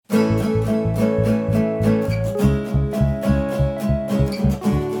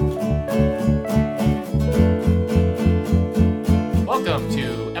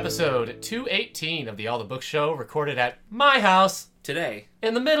218 of the All the Books show, recorded at my house Today.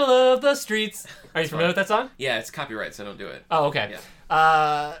 in the middle of the streets. Are you familiar with that song? Yeah, it's copyright, so don't do it. Oh, okay. Yeah.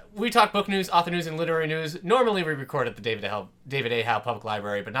 We talk book news, author news, and literary news. Normally we record at the David A. Howe Public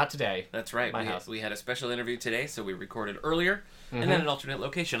Library, but not today. That's right. My house. We had a special interview today, so we recorded earlier, and then an alternate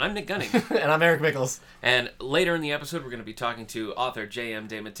location. I'm Nick Gunning. And I'm Eric Mickles. And later in the episode, we're going to be talking to author J.M.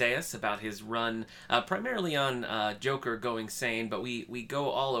 DeMatteis about his run, primarily on Joker Going Sane, but we go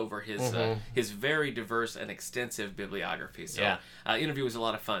all over his very diverse and extensive bibliography. So interview was a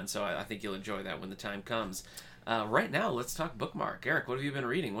lot of fun, so I think you'll enjoy that when the time comes. Right now, let's talk bookmark. Eric, what have you been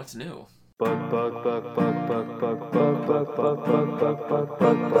reading? What's new? Bookmark.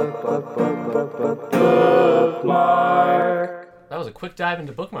 That was a quick dive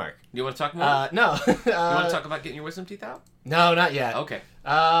into bookmark. You want to talk more? No. You want to talk about getting your wisdom teeth out? No, not yet. Okay.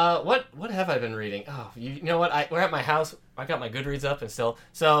 What have I been reading? Oh, you know what? We're at my house. I got my Goodreads up and still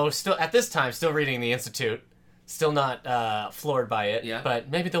at this time still reading The Institute. Still not floored by it. Yeah. But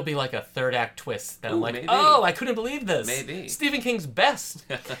maybe there'll be like a third act twist that I'm like, maybe. oh, I couldn't believe this. Maybe. Stephen King's best.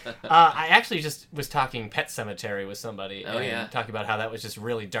 I actually just was talking Pet Sematary with somebody. Talking about how that was just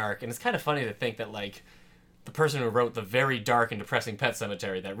really dark. And it's kind of funny to think that like the person who wrote the very dark and depressing Pet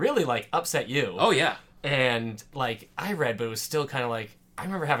Sematary that really like upset you. Oh, yeah. And like I read, but it was still kind of like, I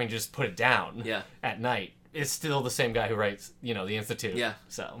remember having to just put it down at night. It's still the same guy who writes, The Institute. Yeah.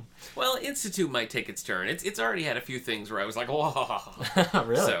 So. Well, Institute might take its turn. It's already had a few things where I was like, whoa.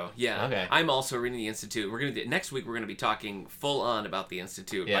 Really? So, yeah. Okay. I'm also reading The Institute. Next week, we're going to be talking full on about The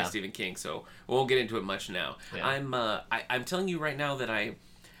Institute by Stephen King, so we won't get into it much now. Yeah. I'm telling you right now that I'm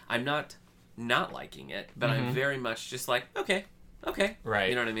not liking it, but I'm very much just like, okay. Right.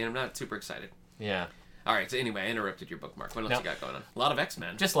 You know what I mean? I'm not super excited. Yeah. All right, so anyway, I interrupted your bookmark. What else you got going on? A lot of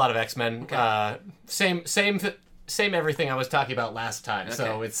X-Men. Just a lot of X-Men. Okay. Same everything I was talking about last time. Okay.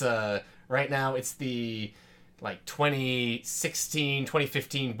 So it's right now it's the 2016,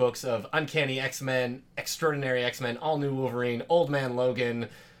 2015 books of Uncanny X-Men, Extraordinary X-Men, All New Wolverine, Old Man Logan,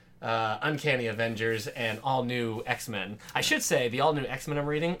 Uncanny Avengers, and All New X-Men. I should say the All New X-Men I'm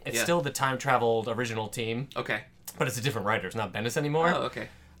reading, it's still the time-traveled original team. Okay. But it's a different writer. It's not Bendis anymore. Oh, okay.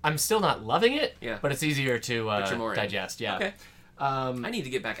 I'm still not loving it, but it's easier to digest. Yeah. Okay. I need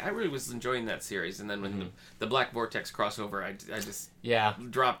to get back. I really was enjoying that series, and then when the Black Vortex crossover, I just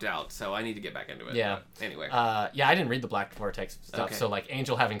dropped out. So I need to get back into it. Yeah. But anyway. I didn't read the Black Vortex stuff. Okay. So like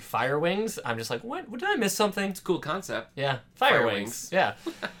Angel having fire wings, I'm just like, what? Did I miss something? It's a cool concept. Yeah, fire wings. Yeah.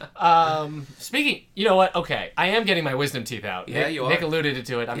 Speaking, you know what? Okay, I am getting my wisdom teeth out. Yeah, you are. Nick alluded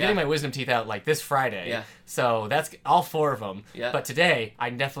to it. I'm getting my wisdom teeth out like this Friday. Yeah. So that's all 4 of them. Yeah. But today, I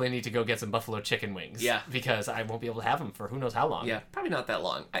definitely need to go get some buffalo chicken wings. Yeah. Because I won't be able to have them for who knows how long. Yeah, probably not that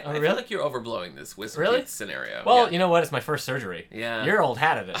long. I really? feel like you're overblowing this wisdom teeth scenario. Well, you know what? It's my first surgery. Yeah. You're old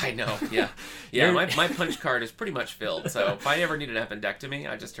hat at it. I know. Yeah. Yeah. my punch card is pretty much filled. So if I ever need an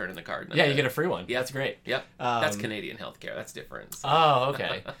appendectomy, I just turn in the card. And you get a free one. Yeah, that's great. Yep. That's Canadian healthcare. That's different. So. Oh,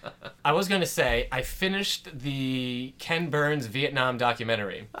 okay. I was going to say, I finished the Ken Burns Vietnam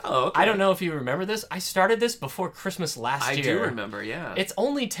documentary. Oh, okay. I don't know if you remember this. I started this before Christmas last year. I do remember, yeah. It's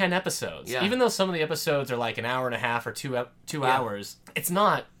only 10 episodes. Yeah. Even though some of the episodes are like an hour and a half or two hours, it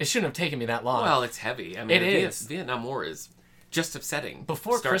shouldn't have taken me that long. Well, it's heavy. I mean, it is. Vietnam War is just upsetting.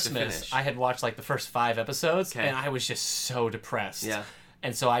 Before start Christmas, to I had watched like the first 5 episodes, Okay. and I was just so depressed. Yeah.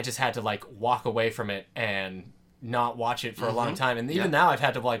 And so I just had to like walk away from it and not watch it for a long time. And even now I've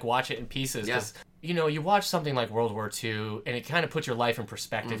had to like watch it in pieces because, you watch something like World War II and it kind of puts your life in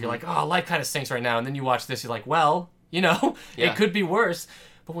perspective. You're like, oh, life kind of stinks right now. And then you watch this, you're like, well, it could be worse.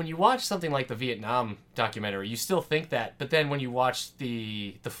 But when you watch something like the Vietnam documentary, you still think that. But then when you watch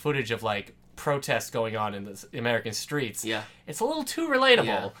the footage of like protests going on in the American streets, it's a little too relatable.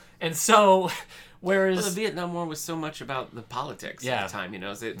 Yeah. And so, whereas... Well, the Vietnam War was so much about the politics at the time,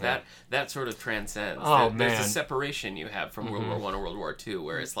 that sort of transcends. Oh, There's man. a separation you have from World War I or World War II,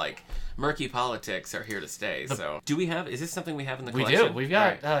 where it's like murky politics are here to stay. Is this something we have in the collection? We do. We've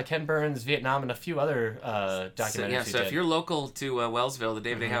got Ken Burns, Vietnam, and a few other documentaries. So if you're local to Wellsville, the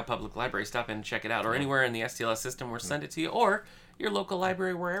David A. Howe Public Library, stop in and check it out, or anywhere in the STLS system, or send it to you, or your local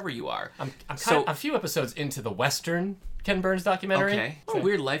library, wherever you are. I'm a few episodes into the Western Ken Burns documentary. Okay. What a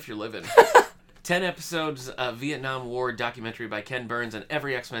weird life you're living. 10 episodes of Vietnam War documentary by Ken Burns and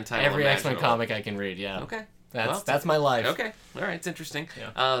every X-Men title Every X-Men imaginable. comic I can read, yeah. Okay. That's my life. Okay. All right. It's interesting.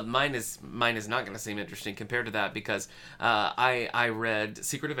 Yeah. Mine is not going to seem interesting compared to that because I read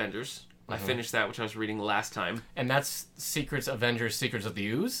Secret Avengers I finished that, which I was reading last time. And that's Avengers Secrets of the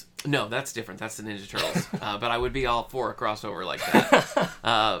Ooze? No, that's different. That's the Ninja Turtles. But I would be all for a crossover like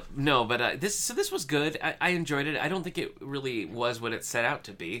that. No, but this was good. I enjoyed it. I don't think it really was what it set out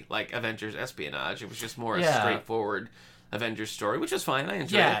to be, like Avengers Espionage. It was just more a straightforward Avengers story, which was fine. I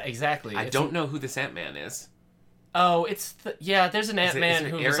enjoyed it. Yeah, exactly. I don't know who this Ant-Man is. Oh, there's an Ant-Man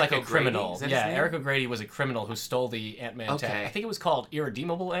who was like a criminal. Yeah, Eric O'Grady was a criminal who stole the Ant-Man tech. I think it was called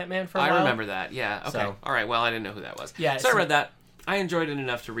Irredeemable Ant-Man for a while. I remember that, yeah. Okay, so, all right, well, I didn't know who that was. Yeah, so I read that. I enjoyed it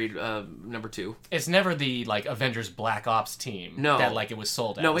enough to read number 2. It's never the, like, Avengers Black Ops team that, like, it was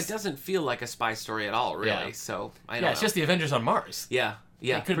sold as. No, it doesn't feel like a spy story at all, really, so I don't know. It's just the Avengers on Mars. Yeah.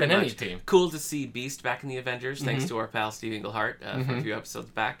 Yeah, it could have been any team. Cool to see Beast back in the Avengers, thanks to our pal Steve Englehart for a few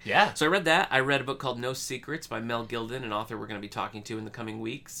episodes back. Yeah. So I read that. I read a book called No Secrets by Mel Gilden, an author we're going to be talking to in the coming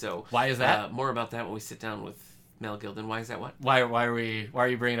weeks. So why is that? More about that when we sit down with Mel Gilden. Why is that what? Why are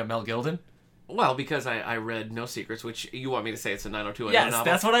you bringing up Mel Gilden? Well, because I read No Secrets, which you want me to say it's a 90210 novel. Yes,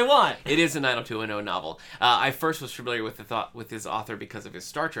 that's what I want. It is a 90210 novel. I first was familiar with his author because of his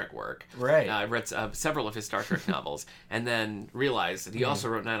Star Trek work. Right. I read several of his Star Trek novels, and then realized that he also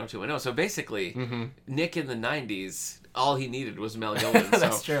wrote 90210. So basically, Nick in the 90s, all he needed was Mel Gilden.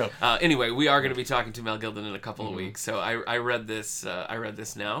 That's true. Anyway, we are going to be talking to Mel Gilden in a couple of weeks. So I read this. I read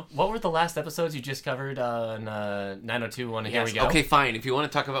this now. What were the last episodes you just covered on 90210? Here we go. Okay, fine. If you want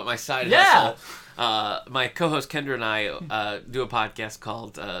to talk about my side hustle, my co-host Kendra and I do a podcast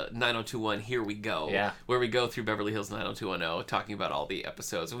called 9021 Here We Go, where we go through Beverly Hills 90210, talking about all the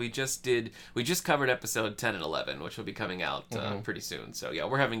episodes. We just covered episode 10 and 11, which will be coming out pretty soon. So yeah,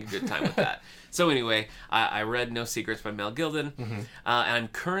 we're having a good time with that. So anyway, I read No Secrets by Mel Gilden, and I'm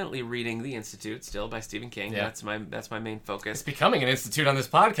currently reading The Institute still by Stephen King. Yeah. That's my main focus. It's becoming an institute on this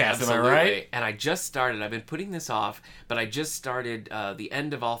podcast, Absolutely. Am I right? And I just started. I've been putting this off, but I just started The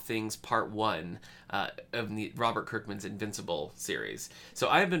End of All Things Part 1 of Robert Kirkman's Invincible series. So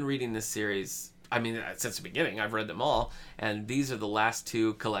I've been reading this series. I mean, since the beginning, I've read them all, and these are the last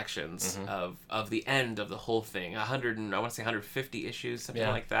 2 collections of the end of the whole thing. 150 issues, something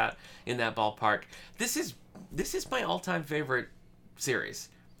like that, in that ballpark. This is my all-time favorite series.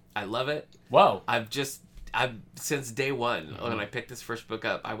 I love it. Whoa! I've since day one when I picked this first book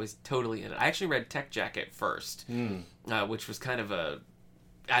up, I was totally in it. I actually read Tech Jacket first, which was kind of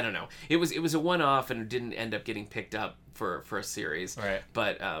I don't know. It was a one-off and it didn't end up getting picked up for a series. Right.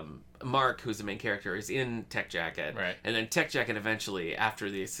 But Mark, who's the main character, is in Tech Jacket. Right. And then Tech Jacket eventually,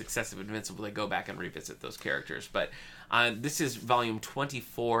 after the success of Invincible, they go back and revisit those characters. But this is volume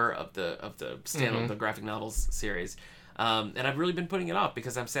 24 of the standalone the graphic novels series. And I've really been putting it off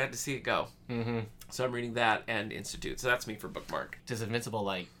because I'm sad to see it go. So I'm reading that and Institute. So that's me for bookmark. Does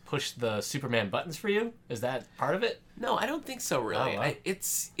Invincible push the Superman buttons for you? Is that part of it? No, I don't think so. Really, oh, wow.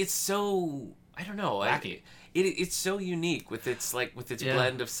 It's so I don't know. Wacky. It's so unique with its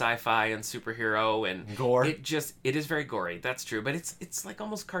blend of sci-fi and superhero and gore. It is very gory. That's true, but it's like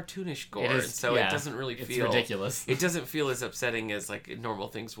almost cartoonish gore. It is, so it doesn't really feel ridiculous. It doesn't feel as upsetting as like normal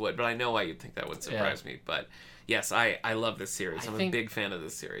things would. But I know why you'd think that would surprise me. But yes, I love this series. I'm a big fan of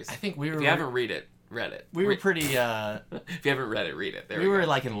this series. I think if you haven't read it. We were pretty. If you haven't read it, read it. We were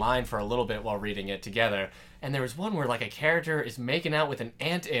like in line for a little bit while reading it together, and there was one where like a character is making out with an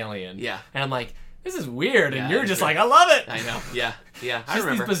ant alien. Yeah. And I'm like, this is weird, and you're just like, I love it. I know. Yeah. I just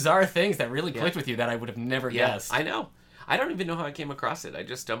remember these bizarre things that really clicked with you that I would have never guessed. I know. I don't even know how I came across it. I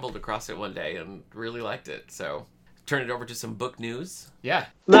just stumbled across it one day and really liked it. So, turn it over to some book news. Yeah.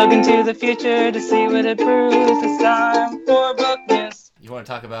 Look into the future to see what it proves. It's time for book news. You want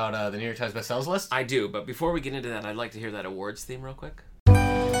to talk about the New York Times bestsellers list? I do, but before we get into that, I'd like to hear that awards theme real quick.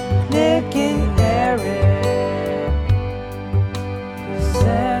 Nick and Eric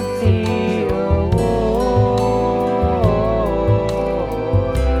present the awards.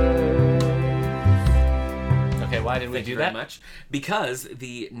 Okay, why did we do that? Very much. Because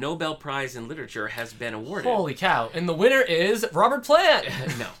the Nobel Prize in Literature has been awarded. Holy cow. And the winner is Robert Plant.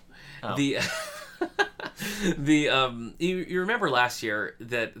 No. Oh. You remember last year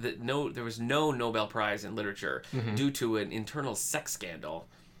that there was no Nobel Prize in Literature due to an internal sex scandal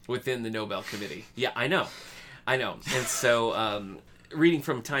within the Nobel Committee. Yeah, I know. And so reading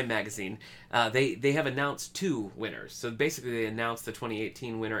from Time magazine, they have announced 2 winners. So basically they announced the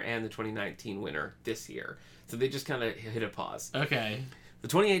 2018 winner and the 2019 winner this year. So they just kind of hit a pause. Okay. The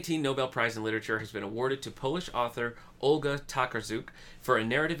 2018 Nobel Prize in Literature has been awarded to Polish author Olga Tokarczuk for a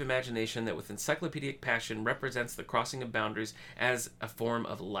narrative imagination that with encyclopedic passion represents the crossing of boundaries as a form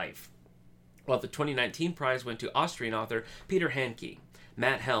of life. While the 2019 prize went to Austrian author Peter Handke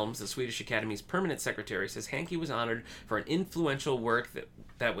Matt Helms, the Swedish Academy's permanent secretary, says Hankey was honored for an influential work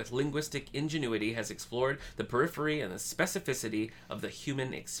that with linguistic ingenuity has explored the periphery and the specificity of the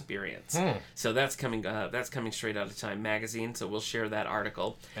human experience. So that's coming straight out of Time magazine, so we'll share that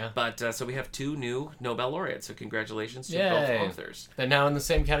article. Yeah. But so we have 2 new Nobel laureates, so congratulations to Yay. both authors. They're now in the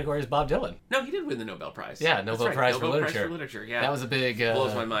same category as Bob Dylan. No, he did win the Nobel Prize. Yeah, Nobel Prize for Nobel Literature. Prize for Literature, yeah. That was a big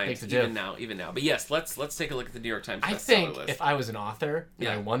blows my mind, big even now. But yes, let's take a look at the New York Times bestseller I think list. if I was an author and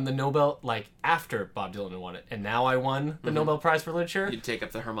Yeah. I won the Nobel, like after Bob Dylan had won it, and now I won the Nobel Prize for Literature, You'd take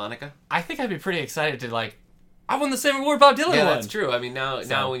up the harmonica? I think I'd be pretty excited to like, I won the same award Bob Dylan Yeah, won. that's true. I mean, now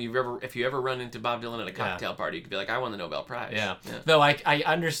when if you ever run into Bob Dylan at a cocktail party, you could be like, I won the Nobel Prize. Yeah. Though I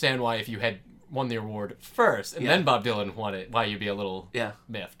understand why if you had won the award first and then Bob Dylan won it, why you'd be a little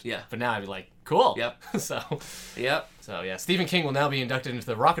miffed. Yeah. But now I'd be like, cool. Yep. So yeah, Stephen King will now be inducted into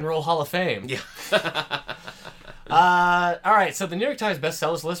the Rock and Roll Hall of Fame. Yeah. All right, so the New York Times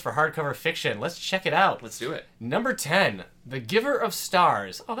bestsellers list for hardcover fiction. Let's check it out. Let's do it. Number 10, The Giver of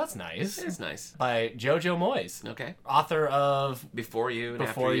Stars. Oh, that's nice. It is nice. By Jojo Moyes. Okay. Author of Before You and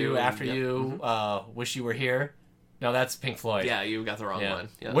Before You, After You, Wish You Were Here. No, that's Pink Floyd. Yeah, you got the wrong one.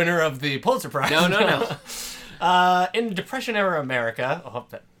 Yeah. Winner of the Pulitzer Prize. No. In Depression-era America,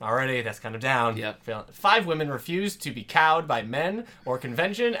 that's kind of down. Yep. 5 women refuse to be cowed by men or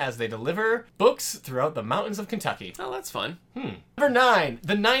convention as they deliver books throughout the mountains of Kentucky. Oh, that's fun. Number 9,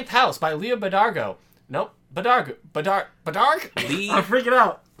 The Ninth House by Leah Badargo. Nope, Badarg? Lee. I'm freaking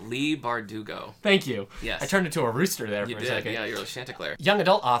out. Lee Bardugo. Thank you. Yes. I turned into a rooster there You for did. a second. Yeah, you're a Chanticleer. Young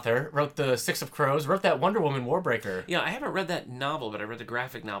adult author, wrote The Six of Crows, wrote that Wonder Woman Warbreaker. Yeah, I haven't read that novel, but I read the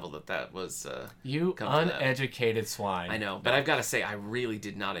graphic novel that was. You come to that. uneducated swine. I know, but I've got to say, I really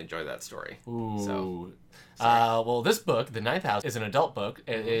did not enjoy that story. Ooh. So, well, this book, The Ninth House, is an adult book.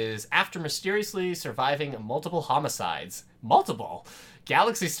 It is after mysteriously surviving multiple homicides. Multiple?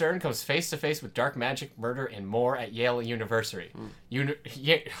 Galaxy Stern comes face to face with dark magic, murder, and more at Yale University. Oh my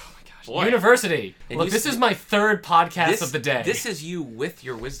gosh. Boy. University. And Look, this is my 3rd podcast of the day. This is you with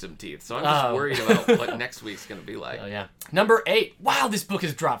your wisdom teeth, so I'm just worried about what next week's going to be like. Oh, yeah. Number 8. Wow, this book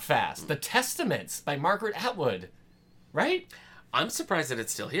has dropped fast. The Testaments by Margaret Atwood. Right? I'm surprised that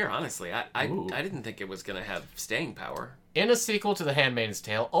it's still here, honestly. I didn't think it was going to have staying power. In a sequel to The Handmaid's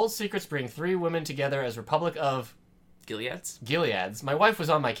Tale, old secrets bring 3 women together as Republic of Gileads. My wife was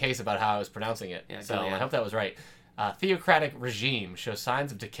on my case about how I was pronouncing it, so Gilead. I hope that was right. Theocratic regime shows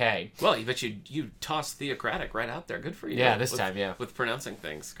signs of decay. Well, you tossed theocratic right out there. Good for you. Yeah, this time, yeah. With pronouncing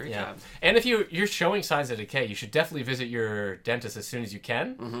things. Great job. And if you're showing signs of decay, you should definitely visit your dentist as soon as you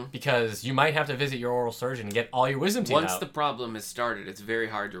can, because you might have to visit your oral surgeon and get all your wisdom teeth out. Once the problem is started, it's very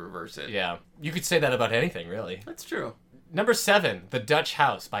hard to reverse it. Yeah. You could say that about anything, really. That's true. Number 7, The Dutch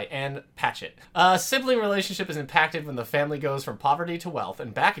House by Anne Patchett. A sibling relationship is impacted when the family goes from poverty to wealth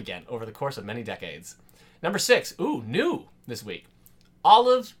and back again over the course of many decades. Number 6, new this week,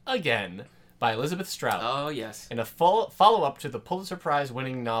 Olive Again by Elizabeth Strout. Oh, yes. In a follow-up to the Pulitzer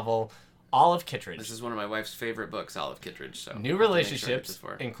Prize-winning novel Olive Kittredge. This is one of my wife's favorite books, Olive Kittredge. So New relationships,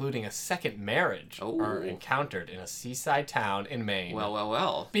 including a second marriage, are encountered in a seaside town in Maine.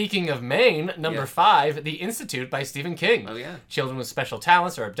 Well. Speaking of Maine, number 5, The Institute by Stephen King. Oh, yeah. Children with special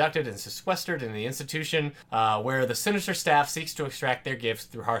talents are abducted and sequestered in the institution, where the sinister staff seeks to extract their gifts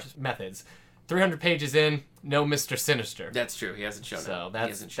through harsh methods. 300 pages in, no Mr. Sinister. That's true. He hasn't shown up.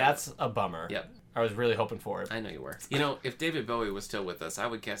 So that's a bummer. Yep. I was really hoping for it. I know you were. You know, if David Bowie was still with us, I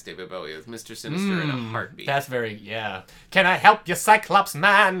would cast David Bowie as Mr. Sinister in a heartbeat. That's Can I help you, Cyclops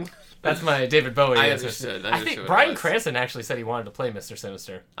man? That's my David Bowie. I understood. I think Bryan Cranston actually said he wanted to play Mr.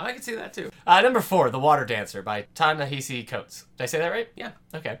 Sinister. Oh, I can see that too. Number 4, The Water Dancer by Ta-Nehisi Coates. Did I say that right? Yeah.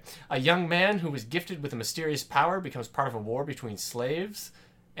 Okay. A young man who was gifted with a mysterious power becomes part of a war between slaves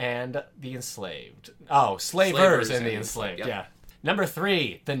and the enslaved. Oh, slavers and the enslaved. Yep. Yeah. Number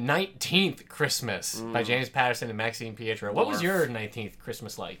 3, The 19th Christmas by James Patterson and Maxine Pietro. What was your 19th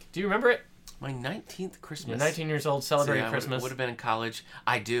Christmas like? Do you remember it? My 19th Christmas. You're 19 years old, celebrating Christmas. Would have been in college.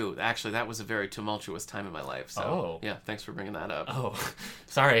 I do. Actually, that was a very tumultuous time in my life. So, yeah, thanks for bringing that up. Oh,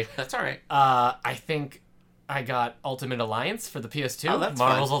 sorry. That's all right. I think I got Ultimate Alliance for the PS2. Oh, that's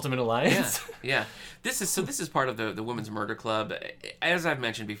Marvel's fun. Ultimate Alliance. Yeah. This is part of the Women's Murder Club. As I've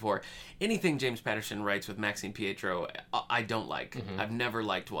mentioned before, anything James Patterson writes with Maxine Pietro, I don't like. I've never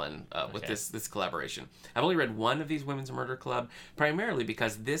liked one with this collaboration. I've only read one of these Women's Murder Club, primarily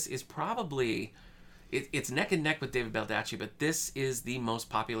because this is probably... It's neck and neck with David Baldacci, but this is the most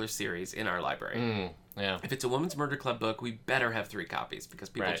popular series in our library. Yeah. If it's a Women's Murder Club book, we better have 3 copies because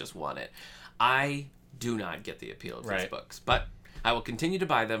people just want it. I do not get the appeal of these books, but I will continue to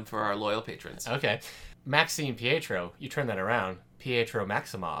buy them for our loyal patrons. Okay. Maxime Pietro, you turn that around. Pietro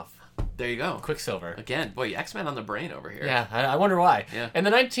Maximoff. There you go. Quicksilver. Again, boy, X-Men on the brain over here. Yeah, I wonder why. Yeah. In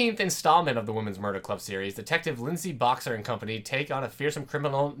the 19th installment of the Women's Murder Club series, Detective Lindsay Boxer and company take on a fearsome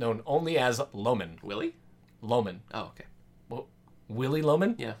criminal known only as Loman. Willie? Loman. Oh, okay. Well, Willie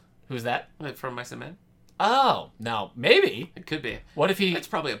Loman? Yeah. Who's that? From Mice and Men? Oh, now, maybe. It could be. What if he... It's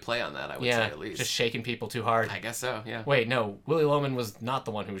probably a play on that, I would say, at least. Just shaking people too hard. I guess so, yeah. Wait, no. Willie Loman was not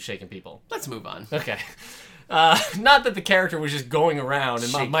the one who was shaking people. Let's move on. Okay. Not that the character was just going around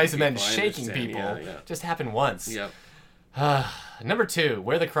and Shaking Mice and Men people, I shaking understand. people. Yeah. Just happened once. Yep. Number 2,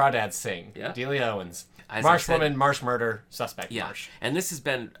 Where the Crawdads Sing. Yeah. Delia Owens. As Marsh I said- Woman, Marsh Murder, Suspect Yeah, Marsh. and this has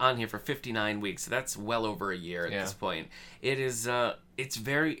been on here for 59 weeks, so that's well over a year at this point. It is,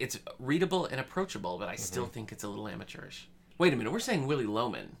 it's readable and approachable, but I still think it's a little amateurish. Wait a minute, we're saying Willie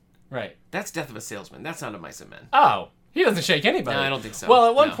Loman. Right. That's Death of a Salesman. That's not a Mice and Men. Oh, he doesn't shake anybody. No, I don't think so. Well,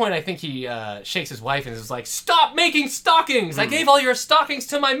 at one No. point, I think he shakes his wife and is like, "Stop making stockings! I gave all your stockings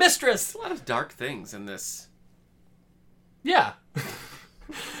to my mistress!" A lot of dark things in this. Yeah.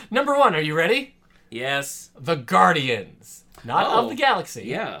 Number 1, are you ready? Yes. The Guardians. Not Oh, of the galaxy.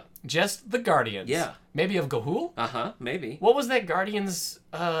 Yeah. Just the Guardians. Yeah. Maybe of Ga'Hoole? Uh-huh, maybe. What was that Guardians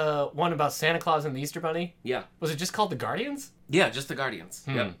one about Santa Claus and the Easter Bunny? Yeah. Was it just called the Guardians? Yeah, just the Guardians.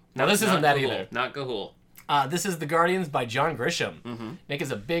 Yep. Now, this isn't not that Ga'Hoole. either. Not Ga'Hoole. This is The Guardians by John Grisham. Mm-hmm. Nick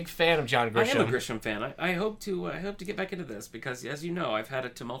is a big fan of John Grisham. I am a Grisham fan. I hope to get back into this because, as you know, I've had a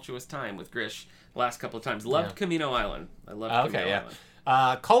tumultuous time with Grish the last couple of times. Loved Camino Island. I loved Camino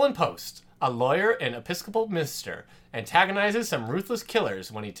Island. Colin Post, a lawyer and Episcopal minister, antagonizes some ruthless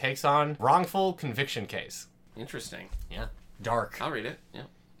killers when he takes on wrongful conviction case. Interesting. Yeah. Dark. I'll read it. Yeah.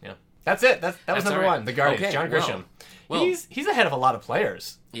 Yeah. That's it. That was number all right. 1. The Guardians. Okay, John Grisham. well- he's ahead of a lot of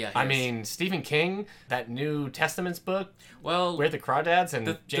players. Yeah, he I is. mean, Stephen King, that New Testaments book, Well, Where the Crawdads,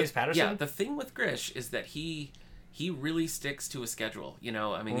 and James Patterson. Yeah, the thing with Grish is that he really sticks to a schedule. You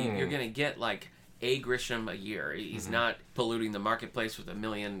know, I mean, you're going to get like a Grisham a year. He's not polluting the marketplace with a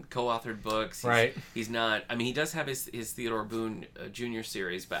million co-authored books. He's not. I mean, he does have his Theodore Boone Jr.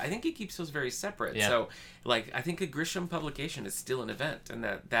 series, but I think he keeps those very separate. Yeah. So, like, I think a Grisham publication is still an event, and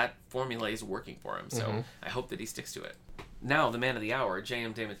that formula is working for him. So, I hope that he sticks to it. Now, the man of the hour,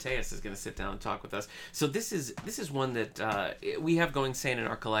 J.M. DeMatteis, is going to sit down and talk with us. So this is one that we have Going Sane in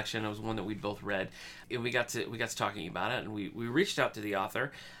our collection. It was one that we both read. And we got to talking about it, and we reached out to the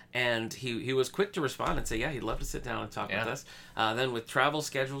author, and he was quick to respond and say, yeah, he'd love to sit down and talk with us. Then with travel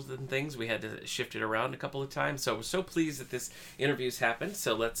schedules and things, we had to shift it around a couple of times. So we're so pleased that this interview's happened.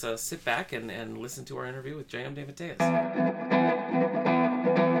 So let's sit back and listen to our interview with J.M. DeMatteis.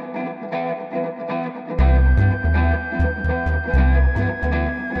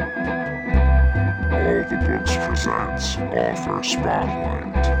 All the Books presents Author Spotlight.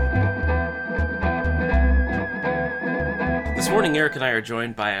 This morning, Eric and I are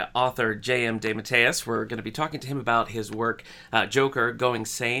joined by author J.M. DeMatteis. We're going to be talking to him about his work, Joker, Going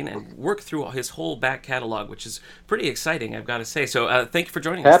Sane, and work through his whole back catalog, which is pretty exciting, I've got to say. So thank you for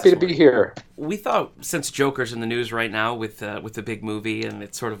joining us. Happy to be here. We thought, since Joker's in the news right now with the big movie, and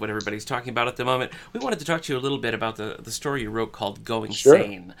it's sort of what everybody's talking about at the moment, we wanted to talk to you a little bit about the story you wrote called Going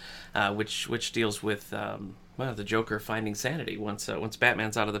Sane, which deals with the Joker finding sanity once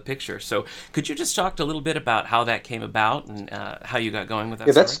Batman's out of the picture. So could you just talk a little bit about how that came about and how you got going with that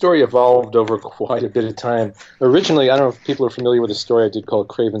story? That story evolved over quite a bit of time. Originally, I don't know if people are familiar with a story I did called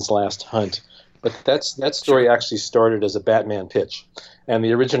Kraven's Last Hunt, but that story actually started as a Batman pitch. And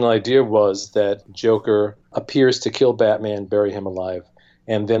the original idea was that Joker appears to kill Batman, bury him alive.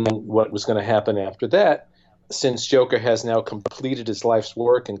 And then what was going to happen after that, since Joker has now completed his life's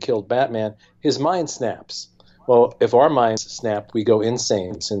work and killed Batman, his mind snaps. Well, if our minds snap, we go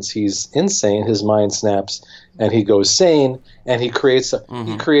insane. Since he's insane, his mind snaps, and he goes sane, and he creates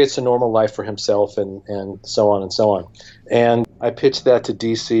a normal life for himself, and so on and so on. And I pitched that to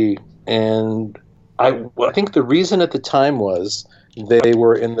DC, and I think the reason at the time was they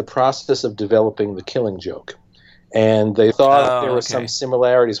were in the process of developing The Killing Joke. And they thought there were some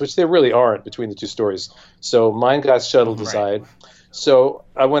similarities, which there really aren't, between the two stories. So mine got shuttled aside. So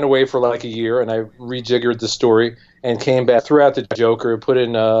I went away for like a year, and I rejiggered the story and came back, threw out the Joker, put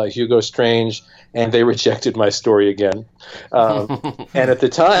in Hugo Strange, and they rejected my story again. And at the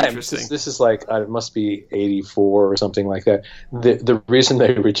time, this is like, it must be 84 or something like that. The reason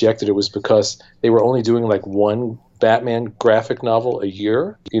they rejected it was because they were only doing like one Batman graphic novel a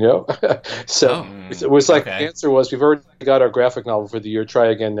year, you know? So it was like, the answer was, we've already got our graphic novel for the year, try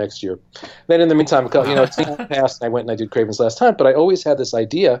again next year. Then in the meantime, time passed, and I went and I did Kraven's Last Hunt, but I always had this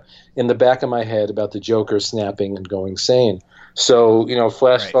idea in the back of my head about the Joker snapping and going sane. So,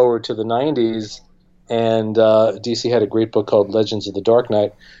 flash Right. forward to the 90s, and DC had a great book called Legends of the Dark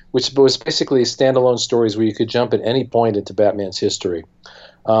Knight, which was basically standalone stories where you could jump at any point into Batman's history.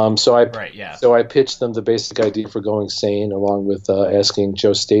 So Right, yeah. I pitched them the basic idea for Going Sane, along with asking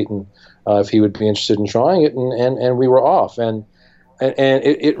Joe Staten if he would be interested in trying it, and we were off. And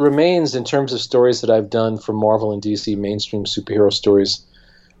it remains, in terms of stories that I've done for Marvel and DC mainstream superhero stories,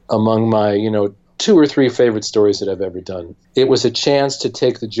 among my 2 or 3 favorite stories that I've ever done. It was a chance to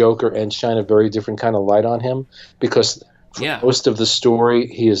take the Joker and shine a very different kind of light on him, because for most of the story,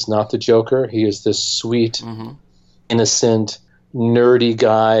 he is not the Joker. He is this sweet, innocent, nerdy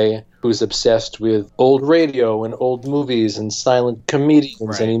guy who's obsessed with old radio and old movies and silent comedians.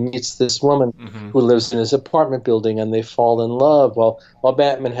 Right. And he meets this woman who lives in his apartment building, and they fall in love while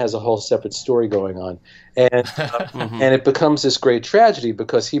Batman has a whole separate story going on. And and it becomes this great tragedy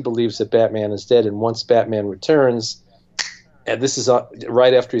because he believes that Batman is dead, and once Batman returns, and this is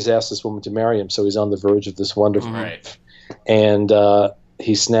right after he's asked this woman to marry him, so he's on the verge of this wonderful life, and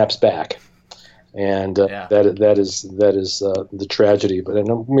he snaps back. And that is the tragedy. But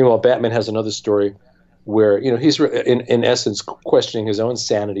meanwhile, Batman has another story where he's in essence questioning his own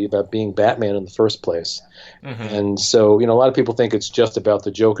sanity about being Batman in the first place. And so a lot of people think it's just about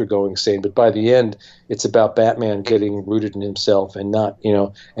the Joker going sane, but by the end, it's about Batman getting rooted in himself and not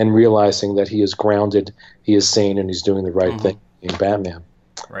and realizing that he is grounded, he is sane, and he's doing the right thing, being Batman.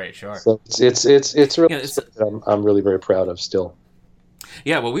 Right. Sure. So it's really I'm really very proud of still.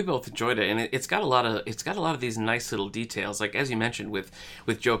 Yeah, well, we both enjoyed it, and it's got a lot of these nice little details, like as you mentioned with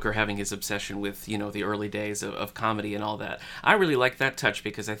Joker having his obsession with the early days of comedy and all that. I really like that touch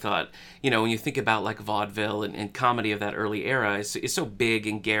because I thought when you think about like vaudeville and comedy of that early era, it's so big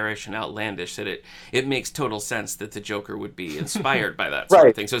and garish and outlandish that it makes total sense that the Joker would be inspired by that sort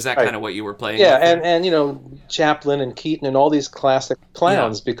of thing. So is that kind of what you were playing? Yeah, with and Chaplin and Keaton and all these classic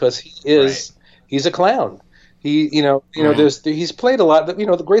clowns because he's a clown. He, he's played a lot.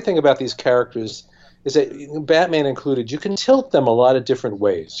 The great thing about these characters is that, Batman included, you can tilt them a lot of different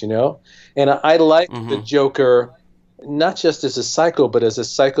ways, And I like the Joker, not just as a psycho, but as a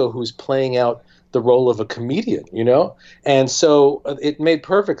psycho who's playing out the role of a comedian, And so it made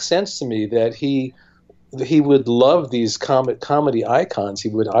perfect sense to me that he would love these comedy icons. He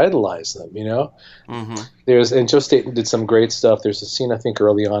would idolize them, and Joe Staten did some great stuff. There's a scene, I think,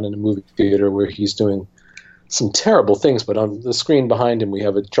 early on in a movie theater where he's doing some terrible things, but on the screen behind him we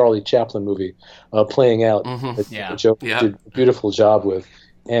have a Charlie Chaplin movie playing out that Joe did a beautiful job with.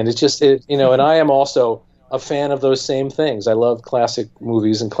 And and I am also a fan of those same things. I love classic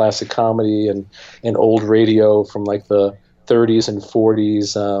movies and classic comedy and old radio from like the 30s and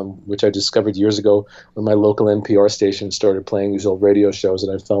 40s, which I discovered years ago when my local NPR station started playing these old radio shows,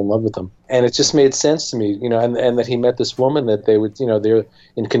 and I fell in love with them. And it just made sense to me, and that he met this woman that they would, they're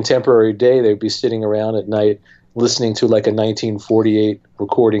in contemporary day, they'd be sitting around at night listening to like a 1948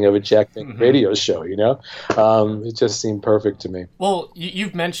 recording of a Jack Benny radio show, It just seemed perfect to me. Well,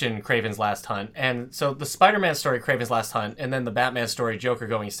 you've mentioned Kraven's Last Hunt, and so the Spider-Man story, Kraven's Last Hunt, and then the Batman story, Joker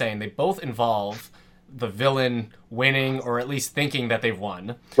Going Sane, they both involve the villain winning, or at least thinking that they've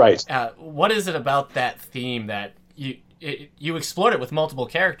won. Right. What is it about that theme that you explored it with multiple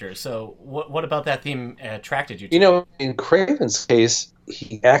characters? So what about that theme attracted you to? In Kraven's case,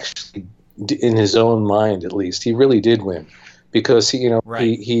 he actually, in his own mind at least, he really did win, because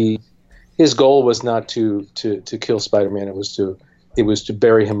his goal was not to kill Spider-Man. It was to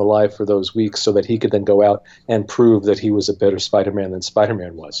bury him alive for those weeks so that he could then go out and prove that he was a better Spider-Man than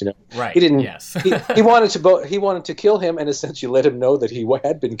Spider-Man was. Right. He didn't. Yes. he wanted to kill him and essentially let him know that he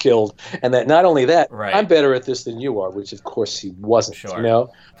had been killed, and that not only that, I'm better at this than you are, which of course he wasn't. Sure.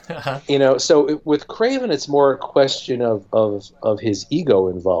 So with Kraven, it's more a question of his ego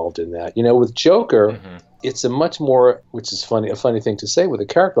involved in that. With Joker, it's a much more, which is a funny thing to say with a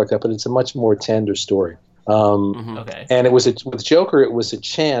character like that, but it's a much more tender story. And with Joker, it was a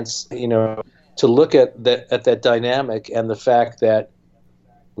chance, to look at that dynamic and the fact that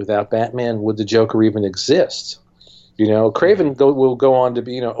without Batman, would the Joker even exist? Kraven will go on to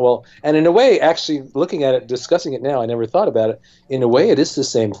be, and in a way, actually looking at it, discussing it now, I never thought about it. In a way, it is the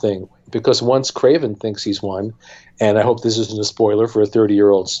same thing, because once Kraven thinks he's won, and I hope this isn't a spoiler for a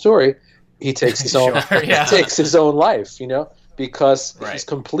 30-year-old story, he takes his own takes his own life, because he's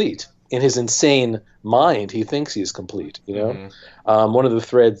complete. In his insane mind, he thinks he's complete. One of the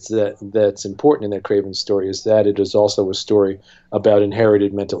threads that's important in that Kraven story is that it is also a story about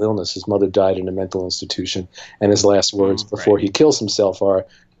inherited mental illness. His mother died in a mental institution, and his last words before he kills himself are,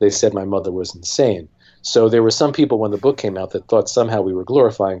 "They said my mother was insane." So there were some people when the book came out that thought somehow we were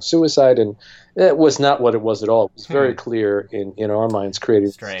glorifying suicide, and it was not what it was at all. It was very clear in our minds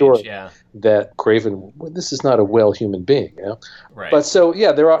creating the story that Craven, well, this is not a well human being, you know? Right. But so,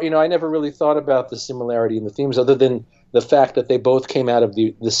 yeah, there are, I never really thought about the similarity in the themes other than the fact that they both came out of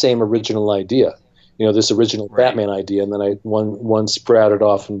the same original idea. This original Batman idea, and then one sprouted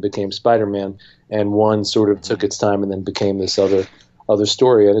off and became Spider-Man, and one sort of took its time and then became this other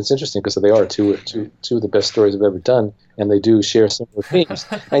story. And it's interesting because they are two of the best stories I've ever done, and they do share similar themes.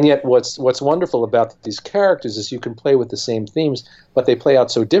 And yet what's wonderful about these characters is you can play with the same themes, but they play out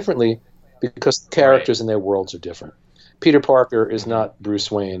so differently because the characters and their worlds are different. Peter Parker is not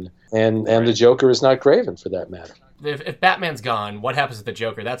Bruce Wayne, and the Joker is not Craven, for that matter. If Batman's gone, what happens to the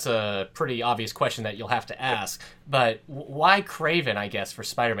Joker? That's a pretty obvious question that you'll have to ask. But why Craven, I guess, for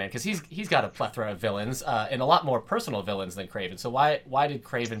Spider-Man? Because he's got a plethora of villains, and a lot more personal villains than Craven. So why did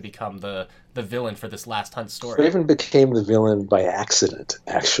Craven become the villain for this Last Hunt story? Craven became the villain by accident,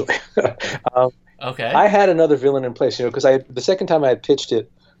 actually. Okay. I had another villain in place, because the second time I had pitched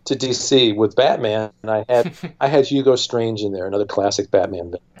it to DC with Batman, I had Hugo Strange in there, another classic Batman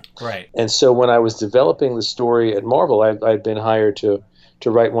villain. Right. And so when I was developing the story at Marvel, I'd been hired to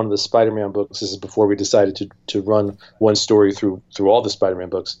write one of the Spider-Man books. This is before we decided to run one story through all the Spider-Man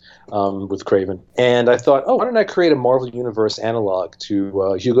books with Craven. And I thought, why don't I create a Marvel Universe analog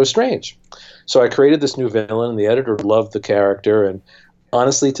to Hugo Strange? So I created this new villain, and the editor loved the character. And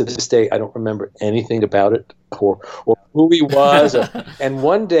honestly, to this day, I don't remember anything about it or who he was. And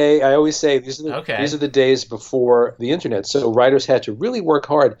one day, I always say, these are the days before the internet. So writers had to really work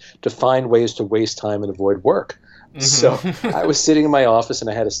hard to find ways to waste time and avoid work. Mm-hmm. So I was sitting in my office, and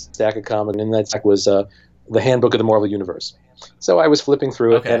I had a stack of comics, and in that stack was the Handbook of the Marvel Universe. So I was flipping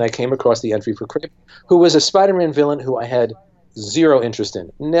through it, and I came across the entry for Craven, who was a Spider-Man villain who I had zero interest in.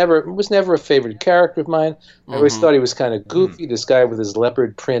 Was never a favorite character of mine. I always thought he was kind of goofy. This guy with his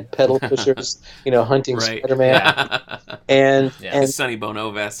leopard print pedal pushers, hunting Spider-Man. Yeah. And Sonny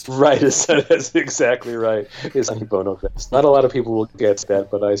Bono vest. Right, that's exactly right. His Sonny Bono vest. Not a lot of people will get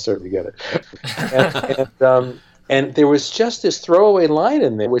that, but I certainly get it. And there was just this throwaway line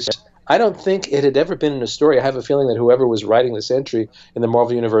in there, which I don't think it had ever been in a story. I have a feeling that whoever was writing this entry in the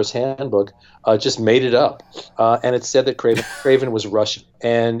Marvel Universe Handbook just made it up. And it said that Craven was Russian.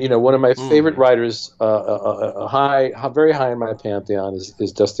 And, one of my favorite writers, very high in my pantheon,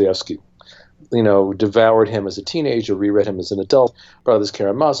 is Dostoevsky. Devoured him as a teenager, reread him as an adult, Brothers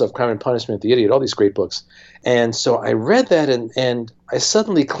Karamazov, Crime and Punishment, The Idiot, all these great books. And so I read that, and I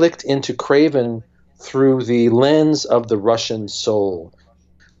suddenly clicked into Craven through the lens of the Russian soul.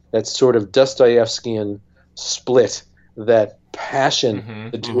 That sort of Dostoevskian split, that passion,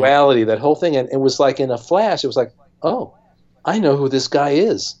 the duality, that whole thing. And it was like in a flash, it was like, oh, I know who this guy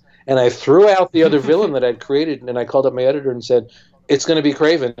is. And I threw out the other villain that I'd created, and I called up my editor and said, it's going to be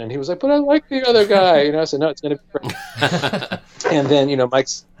Craven. And he was like, but I like the other guy. I said, no, it's going to be Craven. And then, Mike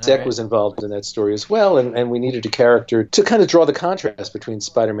Zeck was involved in that story as well, and we needed a character to kind of draw the contrast between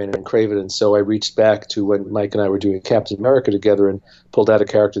Spider-Man and Craven. And so I reached back to when Mike and I were doing Captain America together and pulled out a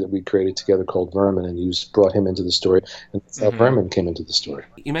character that we created together called Vermin, and brought him into the story, and that's how Vermin came into the story.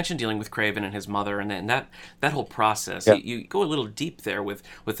 You mentioned dealing with Craven and his mother, and that whole process. Yeah. You go a little deep there with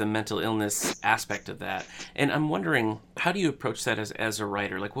the mental illness aspect of that. And I'm wondering, how do you approach that as a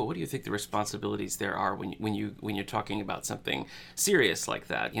writer? Like, what do you think the responsibilities there are when you're talking about something serious like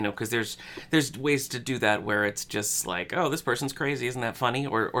that? Because there's ways to do that where it's just like, oh, this person's crazy, isn't that funny?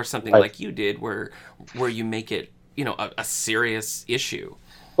 Or something like you did where you make it a serious issue.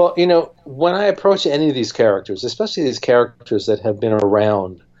 Well, when I approach any of these characters, especially these characters that have been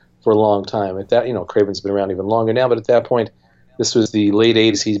around for a long time, at that, Craven's been around even longer now, but at that point, this was the late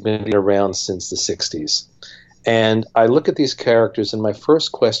 80s, he's been around since the 60s. And I look at these characters, and my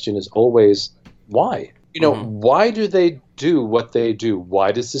first question is always, why? Why do they do what they do?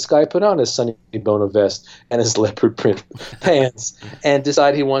 Why does this guy put on his Sonny Bono vest and his leopard print pants and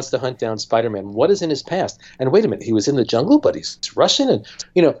decide he wants to hunt down Spider-Man? What is in his past? And wait a minute, he was in the jungle, but he's Russian,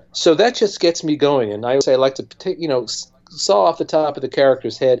 and so that just gets me going. And I would say I like to take, saw off the top of the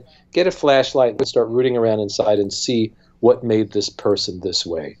character's head, get a flashlight, and start rooting around inside and see what made this person this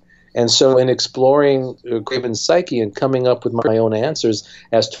way. And so in exploring Craven's psyche and coming up with my own answers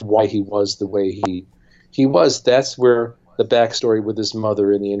as to why he was the way he was, that's where the backstory with his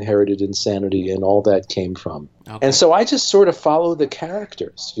mother and the inherited insanity and all that came from. Okay. And so I just sort of follow the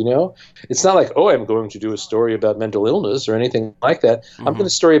characters, It's not like, I'm going to do a story about mental illness or anything like that. I'm going to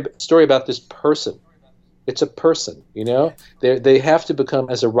story about this person. It's a person, They have to become,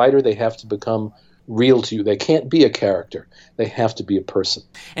 as a writer, they have to become real to you. They can't be a character. They have to be a person.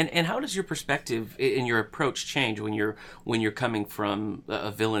 And how does your perspective and your approach change when you're coming from a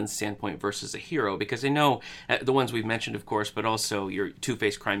villain standpoint versus a hero? Because I know the ones we've mentioned, of course, but also your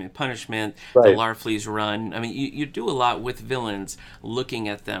Two-Face Crime and Punishment, right. the Larfleeze run. I mean, you do a lot with villains, looking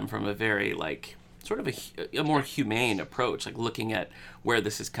at them from a very sort of a more humane approach, like looking at where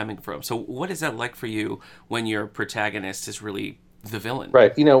this is coming from. So what is that like for you when your protagonist is really the villain?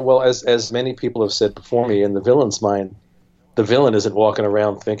 Right. Well, as many people have said before me, in the villain's mind, the villain isn't walking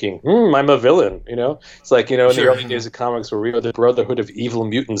around thinking, I'm a villain, It's like, in the early days of comics where we were the Brotherhood of Evil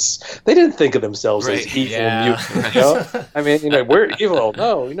Mutants, they didn't think of themselves as evil mutants, I mean, we're evil.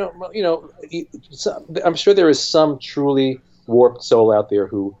 No, I'm sure there is some truly warped soul out there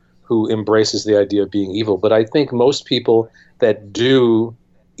who embraces the idea of being evil. But I think most people that do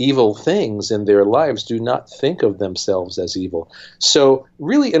evil things in their lives do not think of themselves as evil. So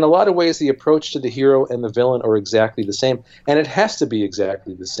really, in a lot of ways, the approach to the hero and the villain are exactly the same. And it has to be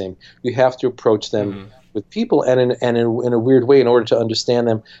exactly the same. You have to approach them with people, and in a weird way, in order to understand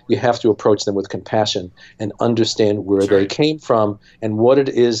them, you have to approach them with compassion and understand where they came from and what it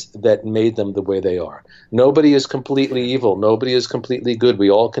is that made them the way they are. Nobody is completely evil. Nobody is completely good.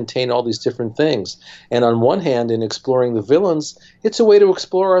 We all contain all these different things. And on one hand, in exploring the villains, it's a way to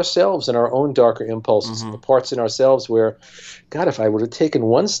explore ourselves and our own darker impulses, the parts in ourselves where, God, if I would have taken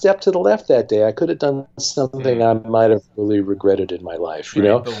one step to the left that day, I could have done something I might have really regretted in my life,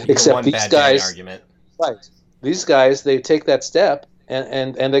 Except these guys... Right. These guys, they take that step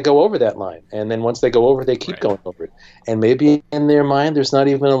and they go over that line. And then once they go over, they keep going over it. And maybe in their mind, there's not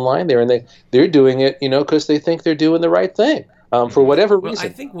even a line there. And they're doing it, because they think they're doing the right thing for whatever reason. I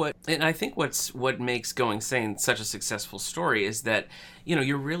think what makes Going Sane such a successful story is that,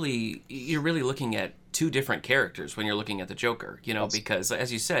 you're really looking at two different characters when you're looking at the Joker, because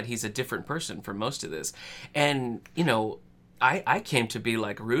as you said, he's a different person for most of this. And, I came to be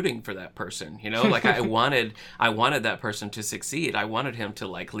rooting for that person, I wanted that person to succeed. I wanted him to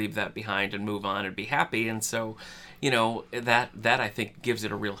leave that behind and move on and be happy. And so, that I think gives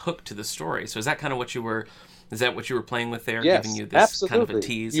it a real hook to the story. So is that kind of what you were playing with there? Yes, giving you this absolutely. kind of a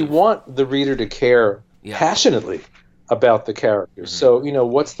tease? You want the reader to care passionately about the characters. So,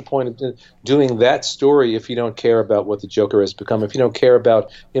 what's the point of doing that story if you don't care about what the Joker has become, if you don't care about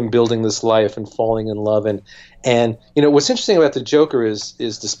him building this life and falling in love? And what's interesting about the Joker is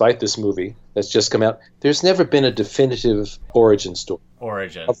despite this movie that's just come out, there's never been a definitive origin story.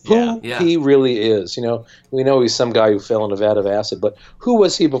 Of who he really is. We know he's some guy who fell in a vat of acid, but who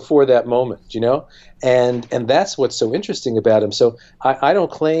was he before that moment, And that's what's so interesting about him. So I don't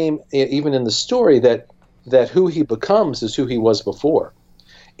claim, even in the story, that who he becomes is who he was before.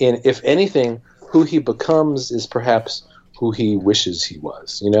 And if anything, who he becomes is perhaps who he wishes he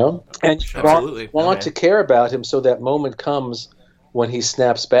was, And you want to care about him, so that moment comes when he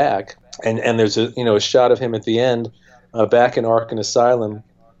snaps back, and there's a shot of him at the end, back in Arkham Asylum,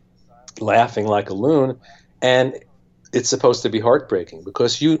 laughing like a loon, and it's supposed to be heartbreaking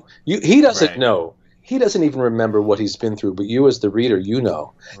because he doesn't know. He doesn't even remember what he's been through, but you as the reader,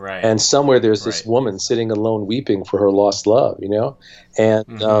 know. Right. And somewhere there's this woman sitting alone weeping for her lost love,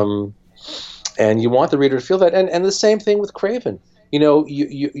 And and you want the reader to feel that. And the same thing with Kraven.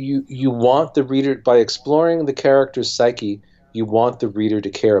 You want the reader, by exploring the character's psyche, you want the reader to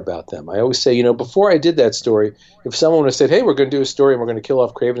care about them. I always say, before I did that story, if someone would have said, hey, we're going to do a story and we're going to kill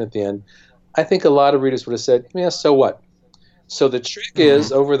off Kraven at the end, I think a lot of readers would have said, yeah, so what? So the trick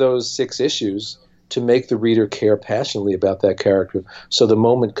is, over those 6 issues, to make the reader care passionately about that character. So the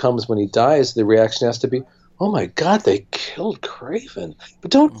moment comes when he dies, the reaction has to be, oh my God, they killed Kraven. But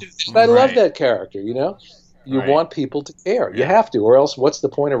don't do this. I love that character, You want people to care. You have to, or else what's the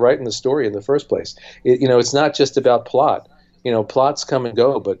point of writing the story in the first place? It's not just about plot. Plots come and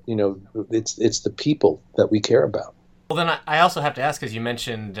go, but, it's the people that we care about. Well, then I also have to ask, because you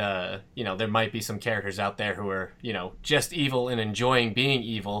mentioned, there might be some characters out there who are, just evil and enjoying being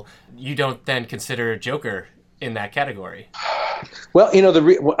evil. You don't then consider Joker in that category? Well,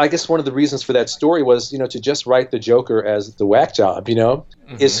 I guess one of the reasons for that story was, to just write the Joker as the whack job,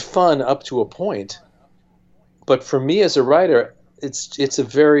 is fun up to a point. But for me as a writer, it's a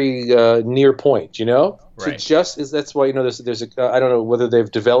very near point, Right. That's why, there's I don't know whether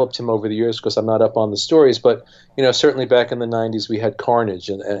they've developed him over the years because I'm not up on the stories, but, certainly back in the 90s we had Carnage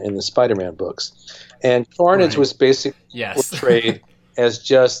in the Spider-Man books. And Carnage was basically portrayed as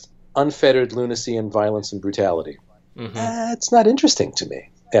just unfettered lunacy and violence and brutality. It's not interesting to me.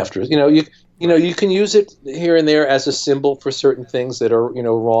 after. You can use it here and there as a symbol for certain things that are,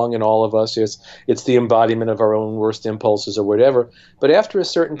 wrong in all of us. It's the embodiment of our own worst impulses or whatever. But after a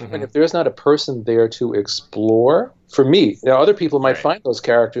certain point, if there's not a person there to explore, for me, other people might find those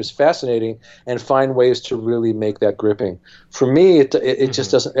characters fascinating and find ways to really make that gripping. For me, it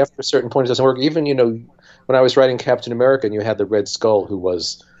just doesn't. After a certain point, it doesn't work. Even when I was writing Captain America, and you had the Red Skull, who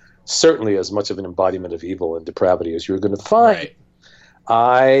was certainly as much of an embodiment of evil and depravity as you were going to find. Right.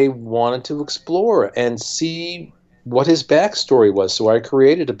 I wanted to explore and see what his backstory was. So I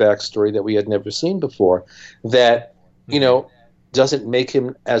created a backstory that we had never seen before that, doesn't make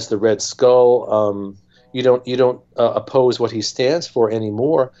him as the Red Skull. You don't oppose what he stands for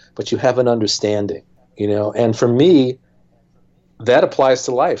anymore, but you have an understanding, And for me, that applies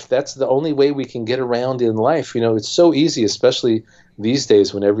to life. That's the only way we can get around in life. It's so easy, especially these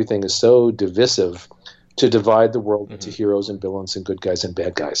days when everything is so divisive, to divide the world into heroes and villains and good guys and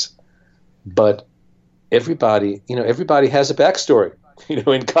bad guys. But everybody has a backstory,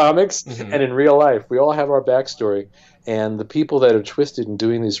 in comics and in real life. We all have our backstory. And the people that are twisted and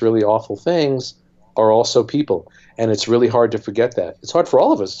doing these really awful things are also people. And it's really hard to forget that. It's hard for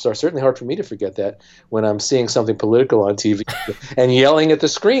all of us. It's certainly hard for me to forget that when I'm seeing something political on TV and yelling at the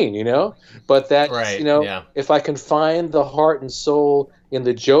screen, But that, if I can find the heart and soul in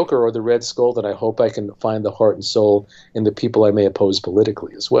the Joker or the Red Skull, then I hope I can find the heart and soul in the people I may oppose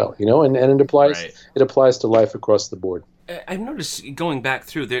politically as well, And it applies to life across the board. I've noticed going back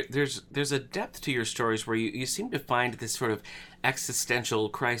through there's a depth to your stories where you seem to find this sort of existential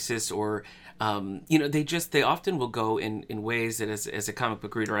crisis or they often will go in ways that as a comic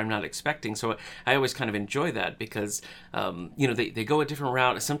book reader I'm not expecting. So I always kind of enjoy that because they go a different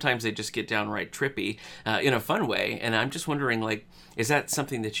route. Sometimes they just get downright trippy in a fun way. And I'm just wondering, is that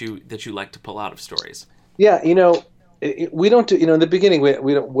something that you like to pull out of stories? Yeah, we don't do, in the beginning,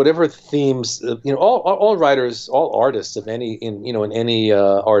 we don't, whatever themes, all writers, all artists of any, in any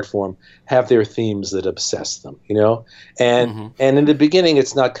art form have their themes that obsess them, and in the beginning,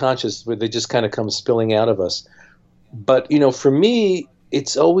 it's not conscious, but they just kind of come spilling out of us. But, for me,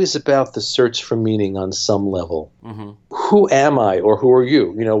 it's always about the search for meaning on some level. Who am I, or who are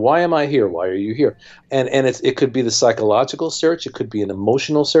you? Why am I here? Why are you here? And it could be the psychological search, it could be an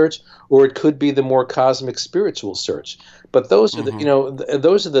emotional search, or it could be the more cosmic spiritual search. But those are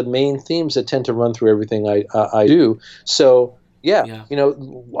those are the main themes that tend to run through everything I do. So. Yeah,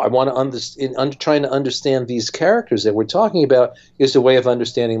 I want to understand. Trying to understand these characters that we're talking about is a way of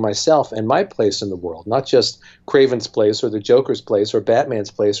understanding myself and my place in the world, not just Kraven's place or the Joker's place or Batman's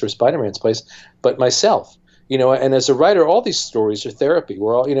place or Spider-Man's place, but myself. And as a writer, all these stories are therapy.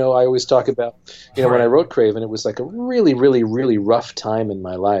 We're all, I always talk about, when I wrote Kraven, it was like a really, really, really rough time in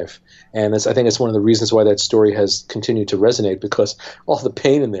my life. And I think it's one of the reasons why that story has continued to resonate, because all the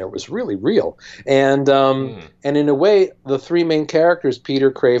pain in there was really real. And and in a way, the three main characters, Peter,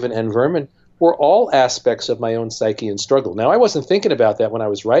 Kraven, and Vermin, were all aspects of my own psyche and struggle. Now, I wasn't thinking about that when I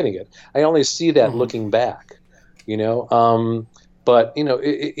was writing it. I only see that looking back, But, in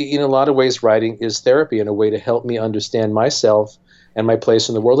a lot of ways, writing is therapy and a way to help me understand myself and my place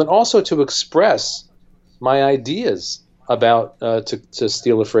in the world, and also to express my ideas about, to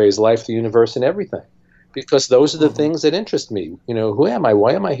steal a phrase, life, the universe, and everything. Because those are the things that interest me. Who am I?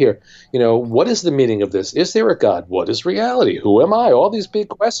 Why am I here? What is the meaning of this? Is there a God? What is reality? Who am I? All these big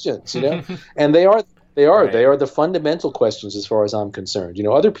questions, And they are the fundamental questions as far as I'm concerned.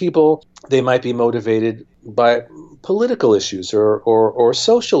 Other people, they might be motivated by political issues or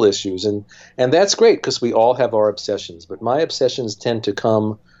social issues, and that's great because we all have our obsessions. But my obsessions tend to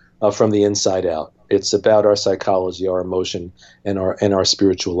come from the inside out. It's about our psychology, our emotion, and our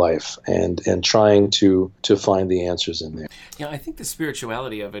spiritual life, and trying to find the answers in there. I think the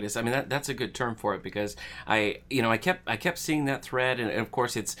spirituality of it is, that's a good term for it, because I kept seeing that thread, and of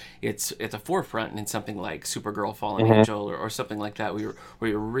course it's at the forefront in something like Supergirl, Fallen Angel, or something like that, where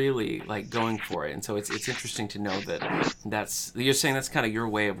you're really going for it. And so it's interesting to know that's you're saying that's kind of your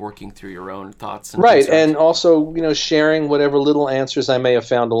way of working through your own thoughts. And right, concerns. And also sharing whatever little answers I may have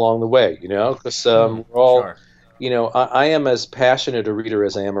found along the way. Because we're all. Sure. I am as passionate a reader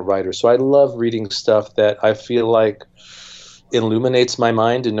as I am a writer, so I love reading stuff that I feel like illuminates my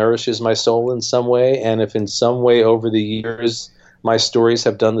mind and nourishes my soul in some way. And if in some way over the years my stories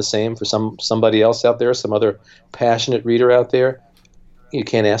have done the same for somebody else out there, some other passionate reader out there, you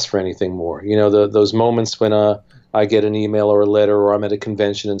can't ask for anything more. Those moments when I get an email or a letter, or I'm at a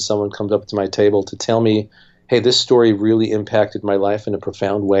convention and someone comes up to my table to tell me, hey, this story really impacted my life in a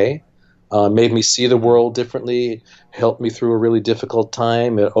profound way. Made me see the world differently, helped me through a really difficult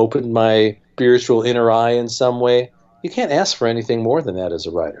time, it opened my spiritual inner eye in some way. you can't ask for anything more than that as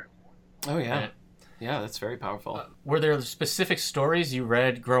a writer. Oh, yeah. Yeah, that's very powerful. Were there specific stories you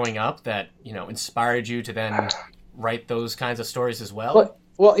read growing up that, inspired you to then write those kinds of stories as well?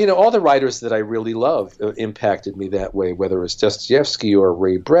 Well, all the writers that I really love impacted me that way, whether it's Dostoevsky or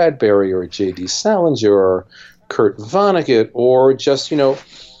Ray Bradbury or J.D. Salinger or Kurt Vonnegut or just,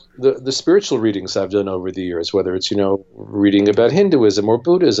 the spiritual readings I've done over the years, whether it's, reading about Hinduism or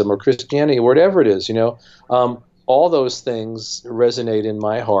Buddhism or Christianity or whatever it is, all those things resonate in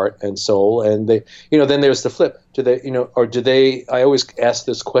my heart and soul. And they, then there's the flip. I always ask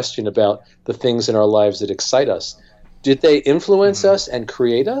this question about the things in our lives that excite us. Did they influence us and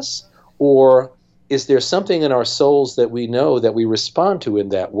create us? Or is there something in our souls that we know that we respond to in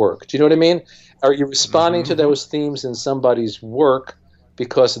that work? Do you know what I mean? Are you responding to those themes in somebody's work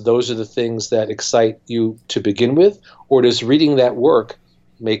because those are the things that excite you to begin with? Or does reading that work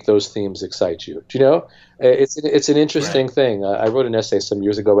make those themes excite you? Do you know? It's an interesting thing. I wrote an essay some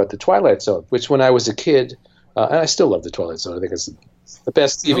years ago about The Twilight Zone, which when I was a kid, and I still love The Twilight Zone. I think it's the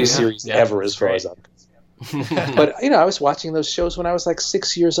best TV series ever as far as I'm concerned. But I was watching those shows when I was like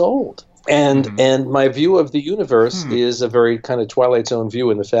 6 years old, and my view of the universe is a very kind of Twilight Zone view,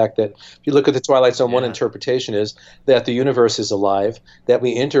 in the fact that if you look at the Twilight Zone, one interpretation is that the universe is alive, that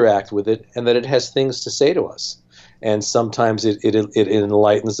we interact with it, and that it has things to say to us. And sometimes it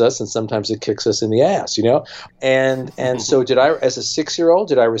enlightens us, and sometimes it kicks us in the ass, And so did I, as a 6-year-old,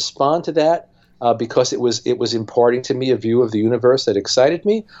 did I respond to that? Because it was imparting to me a view of the universe that excited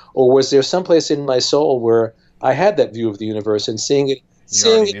me, or was there someplace in my soul where I had that view of the universe, and seeing it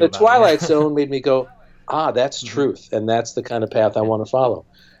in the Twilight Zone made me go, that's truth, and that's the kind of path I want to follow.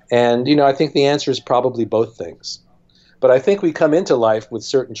 And I think the answer is probably both things. But I think we come into life with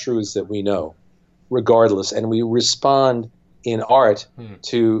certain truths that we know, regardless, and we respond in art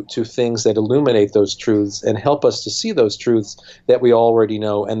to things that illuminate those truths and help us to see those truths that we already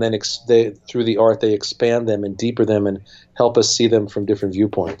know, and then through the art they expand them and deeper them and help us see them from different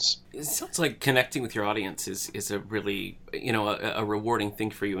viewpoints. It sounds like connecting with your audience is a really a rewarding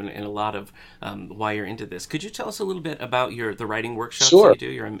thing for you, and a lot of why you're into this. Could you tell us a little bit about the writing workshops that you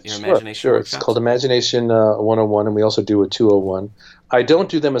do, your imagination workshops? It's called Imagination 101, and we also do a 201. I don't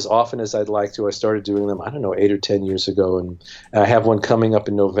do them as often as I'd like to. I started doing them, 8 or 10 years ago, and I have one coming up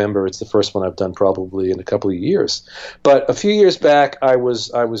in November. It's the first one I've done probably in a couple of years. But a few years back, I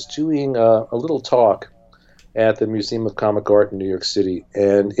was doing a little talk at the Museum of Comic Art in New York City,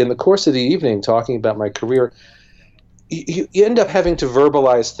 and in the course of the evening, talking about my career, you end up having to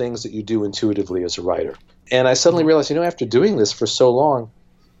verbalize things that you do intuitively as a writer. And I suddenly realized, after doing this for so long,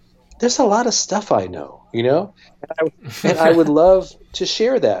 there's a lot of stuff I know, and I would love to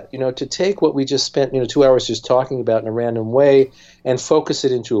share that, to take what we just spent, 2 hours just talking about in a random way and focus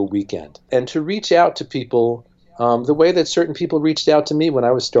it into a weekend, and to reach out to people the way that certain people reached out to me when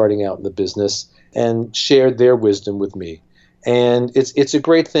I was starting out in the business and shared their wisdom with me. And it's a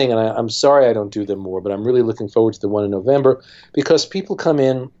great thing, and I'm sorry I don't do them more, but I'm really looking forward to the one in November, because people come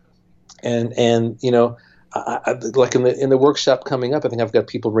in and like in the workshop coming up, I think I've got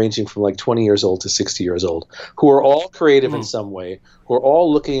people ranging from like 20 years old to 60 years old, who are all creative in some way, who are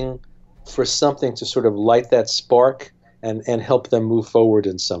all looking for something to sort of light that spark and help them move forward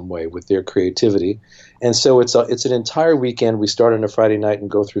in some way with their creativity. And so it's an entire weekend. We start on a Friday night and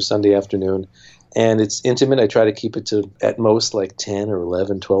go through Sunday afternoon, and it's intimate. I try to keep it to at most like 10 or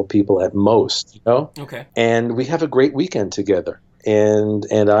 11, 12 people at most, Okay. And we have a great weekend together, and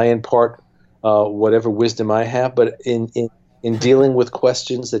I impart whatever wisdom I have, but in dealing with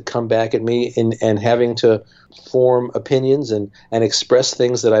questions that come back at me, and having to form opinions and express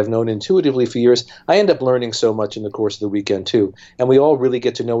things that I've known intuitively for years, I end up learning so much in the course of the weekend too. And we all really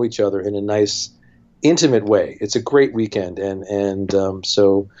get to know each other in a nice, intimate way. It's a great weekend, and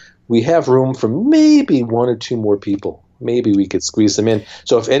so we have room for maybe 1 or 2 more people. Maybe we could squeeze them in.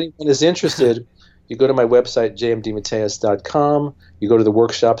 So if anyone is interested, you go to my website, jmdmateus.com. You go to the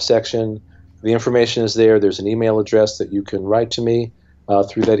workshop section. The information is there. There's an email address that you can write to me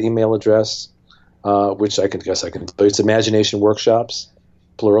through that email address, which I can. It's Imagination Workshops,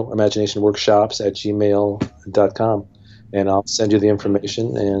 plural, imaginationworkshops@gmail.com, and I'll send you the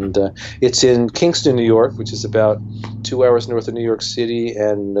information. And it's in Kingston, New York, which is about 2 hours north of New York City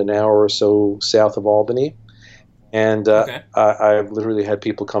and an hour or so south of Albany. And I've literally had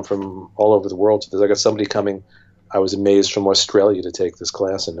people come from all over the world to this. I got somebody coming, I was amazed, from Australia to take this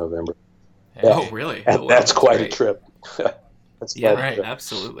class in November. Oh, really? That's quite a trip.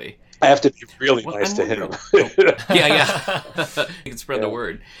 Absolutely. I have to be really nice to him. Yeah. You can spread the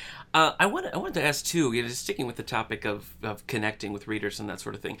word. I wanted to ask too, just sticking with the topic of connecting with readers and that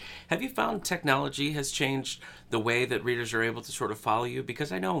sort of thing. Have you found technology has changed the way that readers are able to sort of follow you?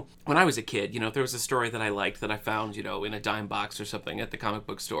 Because I know when I was a kid, if there was a story that I liked that I found, in a dime box or something at the comic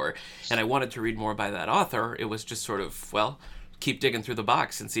book store, and I wanted to read more by that author, it was just sort of, well, keep digging through the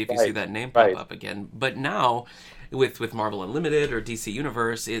box and see if you see that name pop up again. But now, with Marvel Unlimited or DC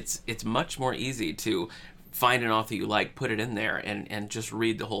Universe, it's much more easy to find an author you like, put it in there, and just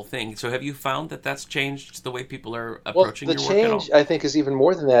read the whole thing. So have you found that that's changed the way people are approaching your work at all? The change, I think, is even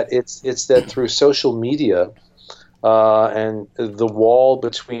more than that. It's that through social media and the wall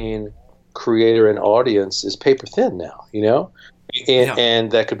between creator and audience is paper thin now,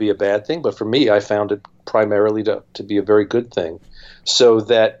 And that could be a bad thing, but for me, I found it primarily to be a very good thing, so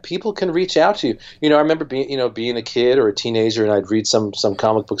that people can reach out to you. I remember being a kid or a teenager, and I'd read some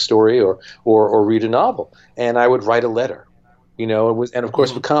comic book story or read a novel, and I would write a letter. And of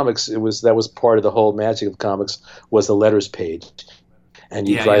course with comics, that was part of the whole magic of comics was the letters page, and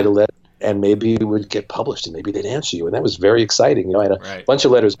you'd write a letter. And maybe it would get published, and maybe they'd answer you, and that was very exciting. I had a bunch of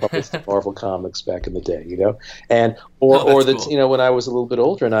letters published in Marvel Comics back in the day, and cool. When I was a little bit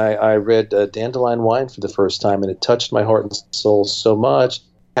older, and I read Dandelion Wine for the first time, and it touched my heart and soul so much.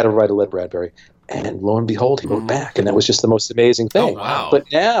 I had to write a letter, Bradbury, and lo and behold, he wrote back, and that was just the most amazing thing. Oh, wow. But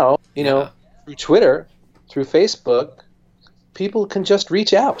now, through Twitter, through Facebook, people can just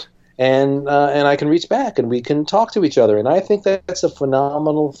reach out. And I can reach back, and we can talk to each other, and I think that's a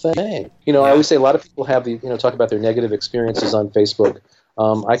phenomenal thing. I always say a lot of people have talk about their negative experiences on Facebook.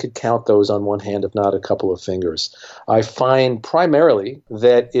 I could count those on one hand, if not a couple of fingers. I find primarily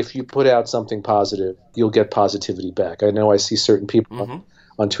that if you put out something positive, you'll get positivity back. I know I see certain people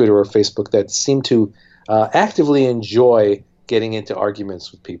on Twitter or Facebook that seem to actively enjoy getting into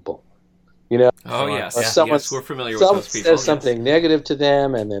arguments with people. Oh yes, we're familiar with those people. Says something negative to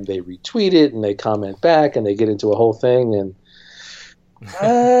them, and then they retweet it, and they comment back, and they get into a whole thing, and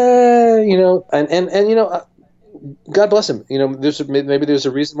God bless them. Maybe there's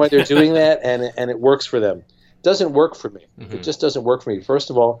a reason why they're doing that, and it works for them. It doesn't work for me. It just doesn't work for me. First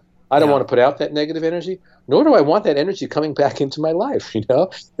of all, I don't want to put out that negative energy, nor do I want that energy coming back into my life.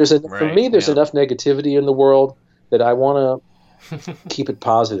 There's for me, there's enough negativity in the world that I want to keep it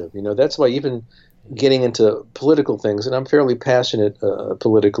positive. That's why even getting into political things, and I'm fairly passionate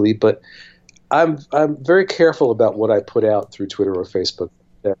politically, but I'm very careful about what I put out through Twitter or Facebook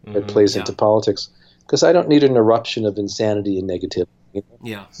that plays into politics, because I don't need an eruption of insanity and negativity.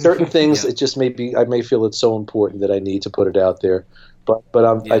 Certain things, it just I may feel it's so important that I need to put it out there, but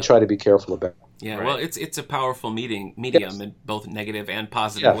I try to be careful about it. Yeah, well, it's a powerful medium in both negative and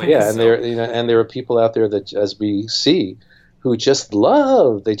positive ways. Yeah, and there are people out there that, as we see, who just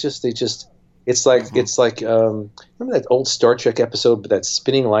love. It's like remember that old Star Trek episode, that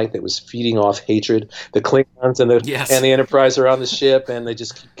spinning light that was feeding off hatred. The Klingons and the Enterprise are on the ship, and they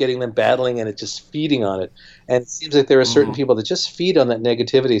just keep getting them battling, and it's just feeding on it. And it seems like there are certain people that just feed on that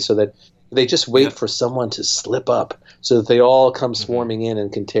negativity, so that they just wait for someone to slip up, so that they all come swarming in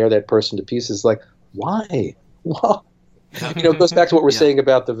and can tear that person to pieces. Like, why? Well, it goes back to what we're saying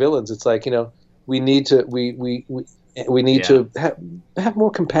about the villains. It's like, we need to we need to have more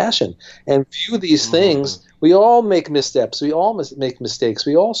compassion and view these things. We all make missteps. We all make mistakes.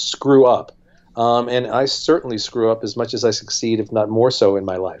 We all screw up. And I certainly screw up as much as I succeed, if not more so, in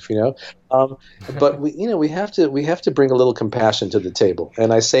my life. But we have to bring a little compassion to the table.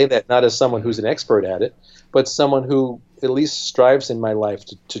 And I say that not as someone who's an expert at it, but someone who at least strives in my life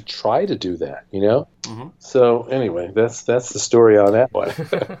to try to do that. So anyway, that's the story on that one.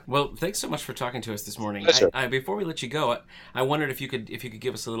 Well, thanks so much for talking to us this morning. Sure. Before we let you go, I wondered if you could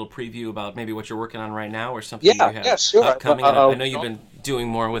give us a little preview about maybe what you're working on right now, or something you have sure. upcoming. I know you've been doing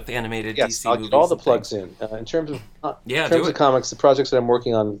more with animated DC I'll movies. get all the plugs in. In terms of of comics, the projects that I'm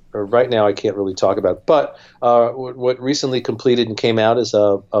working on right now, I can't really talk about. But what recently completed and came out is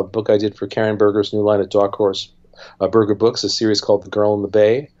a book I did for Karen Berger's new line at Dark Horse Berger Books, a series called The Girl in the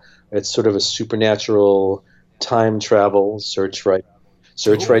Bay. It's sort of a supernatural time travel search for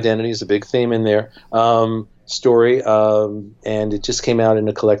identity is a big theme in there. Story, and it just came out in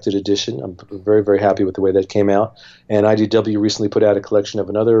a collected edition. I'm very, very happy with the way that came out. And IDW recently put out a collection of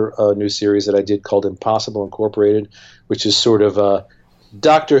another new series that I did called Impossible Incorporated, which is sort of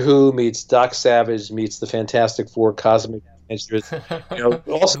Doctor Who meets Doc Savage meets the Fantastic Four Cosmic Adventures.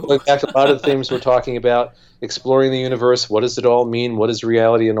 Also going back to a lot of the themes we're talking about, exploring the universe. What does it all mean? What is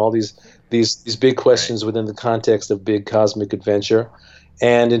reality? And all these big questions within the context of big cosmic adventure.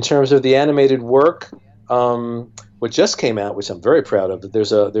 And in terms of the animated work, what just came out, which I'm very proud of.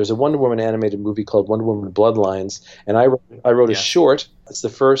 There's a Wonder Woman animated movie called Wonder Woman Bloodlines, and I wrote a short. It's the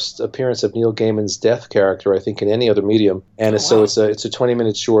first appearance of Neil Gaiman's Death character, I think, in any other medium, and so it's a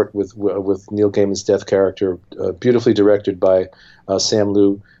 20-minute short with Neil Gaiman's Death character, beautifully directed by Sam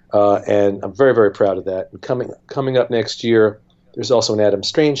Liu, and I'm very, very proud of that. And coming up next year, there's also an Adam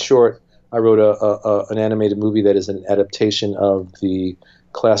Strange short. I wrote an animated movie that is an adaptation of the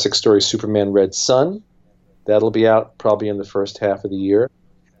classic story Superman Red Sun. That'll be out probably in the first half of the year.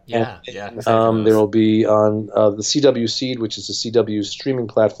 Yeah. There will be on the CW Seed, which is the CW streaming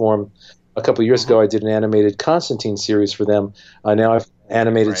platform. A couple of years ago, I did an animated Constantine series for them. Now I've an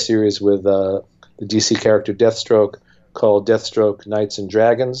animated series with the DC character Deathstroke called Deathstroke Knights and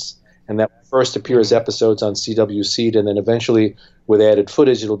Dragons. And that first appear as episodes on CW Seed, and then eventually, with added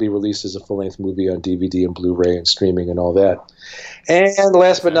footage, it'll be released as a full-length movie on DVD and Blu-ray and streaming and all that. And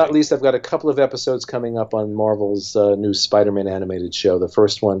last but not least, I've got a couple of episodes coming up on Marvel's new Spider-Man animated show. The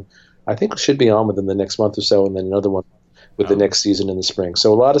first one, I think, should be on within the next month or so, and then another one with the next season in the spring.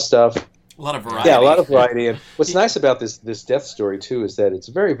 So a lot of stuff. A lot of variety. Yeah, a lot of variety. And what's nice about this Death story, too, is that it's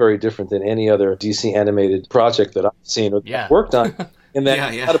very, very different than any other DC animated project that I've seen or worked on. In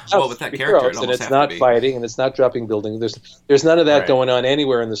that yeah. Well, with that character, it and it's not fighting, and it's not dropping buildings. There's none of that going on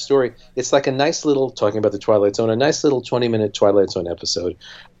anywhere in the story. It's like a nice little, talking about the Twilight Zone, a nice little 20-minute Twilight Zone episode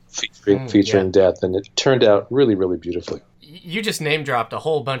featuring Death, and it turned out really, really beautifully. You just name dropped a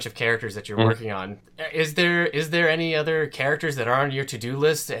whole bunch of characters that you're working on. Is there any other characters that are on your to-do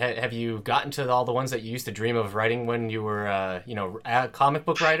list? Have you gotten to all the ones that you used to dream of writing when you were, a comic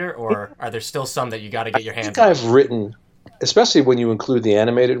book writer, or are there still some that you got to get your hands on? I've written, especially when you include the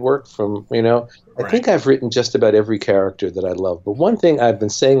animated work from, I think I've written just about every character that I love. But one thing, I've been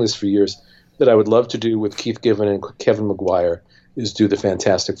saying this for years, that I would love to do with Keith Giffen and Kevin Maguire is do the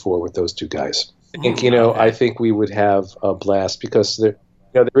Fantastic Four with those two guys. I think, I think we would have a blast because there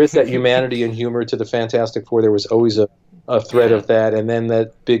is that humanity and humor to the Fantastic Four. There was always a thread of that, and then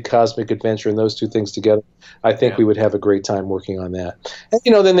that big cosmic adventure and those two things together. I think we would have a great time working on that.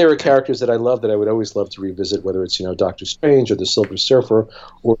 And, then there are characters that I love that I would always love to revisit, whether it's, Doctor Strange or the Silver Surfer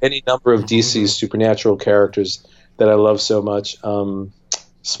or any number of DC's supernatural characters that I love so much.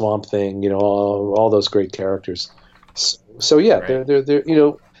 Swamp Thing, all those great characters. So they're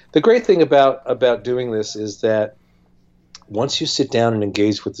the great thing about doing this is that once you sit down and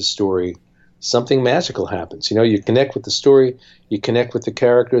engage with the story, something magical happens. You connect with the story, you connect with the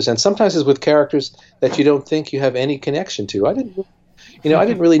characters, and sometimes it's with characters that you don't think you have any connection to. I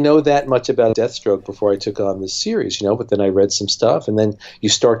didn't really know that much about Deathstroke before I took on this series, but then I read some stuff, and then you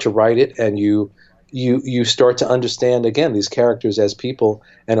start to write it, and you start to understand, again, these characters as people,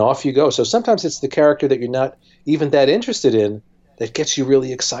 and off you go. So sometimes it's the character that you're not even that interested in that gets you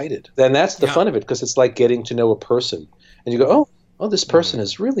really excited. And that's the fun of it, because it's like getting to know a person. And you go, oh, this person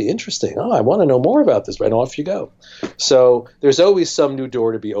is really interesting. Oh, I want to know more about this. Right, off you go. So there's always some new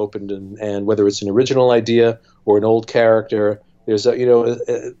door to be opened, and whether it's an original idea or an old character, there's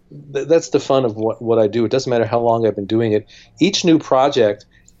that's the fun of what I do. It doesn't matter how long I've been doing it. Each new project,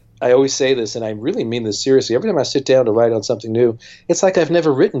 I always say this, and I really mean this seriously. Every time I sit down to write on something new, it's like I've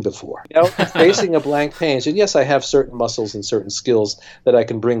never written before. Facing a blank page. And yes, I have certain muscles and certain skills that I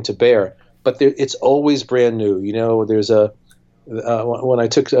can bring to bear, but it's always brand new. There's when I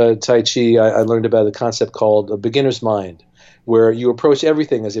took Tai Chi, I learned about a concept called a beginner's mind, where you approach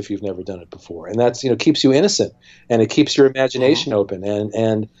everything as if you've never done it before, and that's keeps you innocent, and it keeps your imagination open.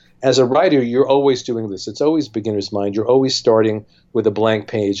 And as a writer, you're always doing this. It's always beginner's mind. You're always starting with a blank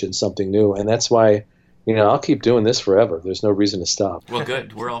page and something new, and that's why I'll keep doing this forever. There's no reason to stop. Well,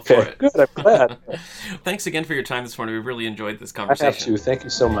 good. We're all for it. Good. I'm glad. Thanks again for your time this morning. We really enjoyed this conversation. I have to. Thank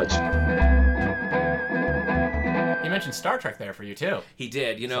you so much. He mentioned Star Trek there for you too. He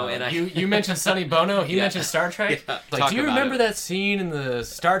did, you mentioned Sonny Bono. He mentioned Star Trek. Yeah, do you remember that scene in the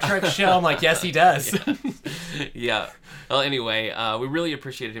Star Trek show? I'm like, yes, he does. Yeah. Well, anyway, we really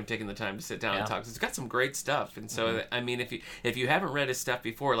appreciated him taking the time to sit down and talk. He's got some great stuff, and so I mean, if you haven't read his stuff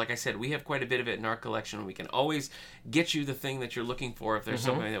before, like I said, we have quite a bit of it in our collection. We can always get you the thing that you're looking for if there's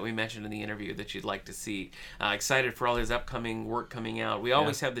something that we mentioned in the interview that you'd like to see. Excited for all his upcoming work coming out. We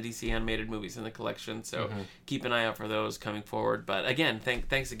always have the DC animated movies in the collection, so keep an eye out for those coming forward. But again,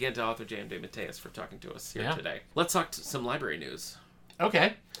 thanks again to author J.M. DeMatteis for talking to us here today. Let's talk to some library news.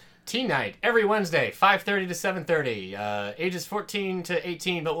 Okay. Teen Night, every Wednesday, 5:30 to 7:30. Ages 14 to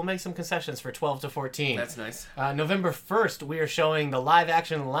 18, but we'll make some concessions for 12 to 14. That's nice. November 1st, we are showing the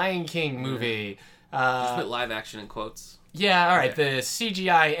live-action Lion King movie. Just put live action in quotes. Yeah, all right. The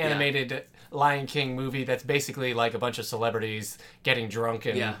CGI animated Lion King movie that's basically like a bunch of celebrities getting drunk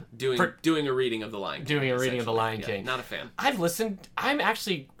and doing a reading of the Lion King. Doing a reading of the Lion King. Not a fan. I've listened. I'm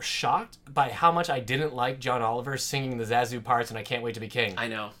actually shocked by how much I didn't like John Oliver singing the Zazu parts and I Can't Wait to Be King. I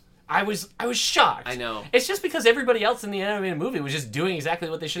know. I was shocked. I know. It's just because everybody else in the animated movie was just doing exactly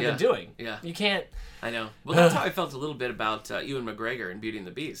what they should have been doing. Yeah. You can't... I know. Well, that's how I felt a little bit about Ewan McGregor in Beauty and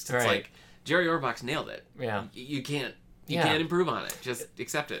the Beast. It's like, Jerry Orbach's nailed it. Yeah. You can't improve on it. Just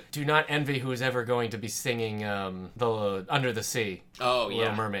accept it. Do not envy who is ever going to be singing the Under the Sea. Oh,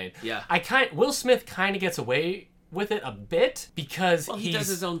 Little Mermaid. Yeah. Will Smith kind of gets away with it a bit because he does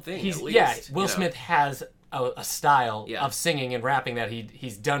his own thing. At least, yeah. Will Smith has a style of singing and rapping that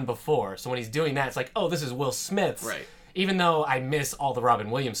he's done before. So when he's doing that, it's like, oh, this is Will Smith's. Right. Even though I miss all the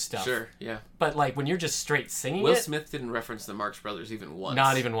Robin Williams stuff. Sure, yeah. But like when you're just straight singing Will Smith didn't reference the Marx Brothers even once.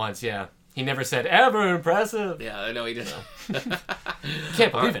 Not even once, yeah. He never said, ever impressive. Yeah, I know he didn't.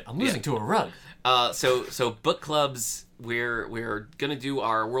 Can't believe it. I'm losing to a rug. So book clubs, we're gonna do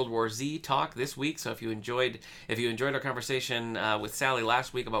our World War Z talk this week. So if you enjoyed our conversation with Sally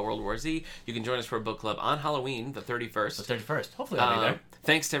last week about World War Z, you can join us for a book club on Halloween, the 31st. The 31st. Hopefully I'll be there.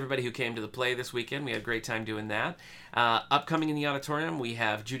 Thanks to everybody who came to the play this weekend. We had a great time doing that. Upcoming in the auditorium, we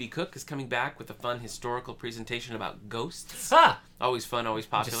have Judy Cook is coming back with a fun historical presentation about ghosts. Always fun, always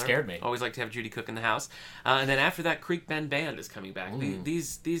popular. Just scared me. Always like to have Judy Cook in the house. And then after that, Creek Bend Band is coming back.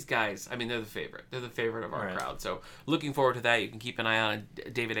 These guys, I mean, they're the favorite. They're the favorite of our crowd. So looking forward to that. You can keep an eye on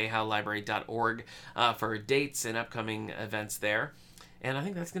davidahowlibrary.org for dates and upcoming events there. And I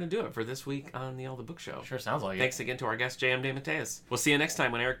think that's going to do it for this week on the All the Book Show. Sure sounds like it. Thanks again to our guest, J.M. DeMatteis. We'll see you next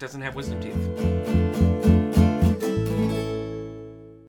time when Eric doesn't have wisdom teeth.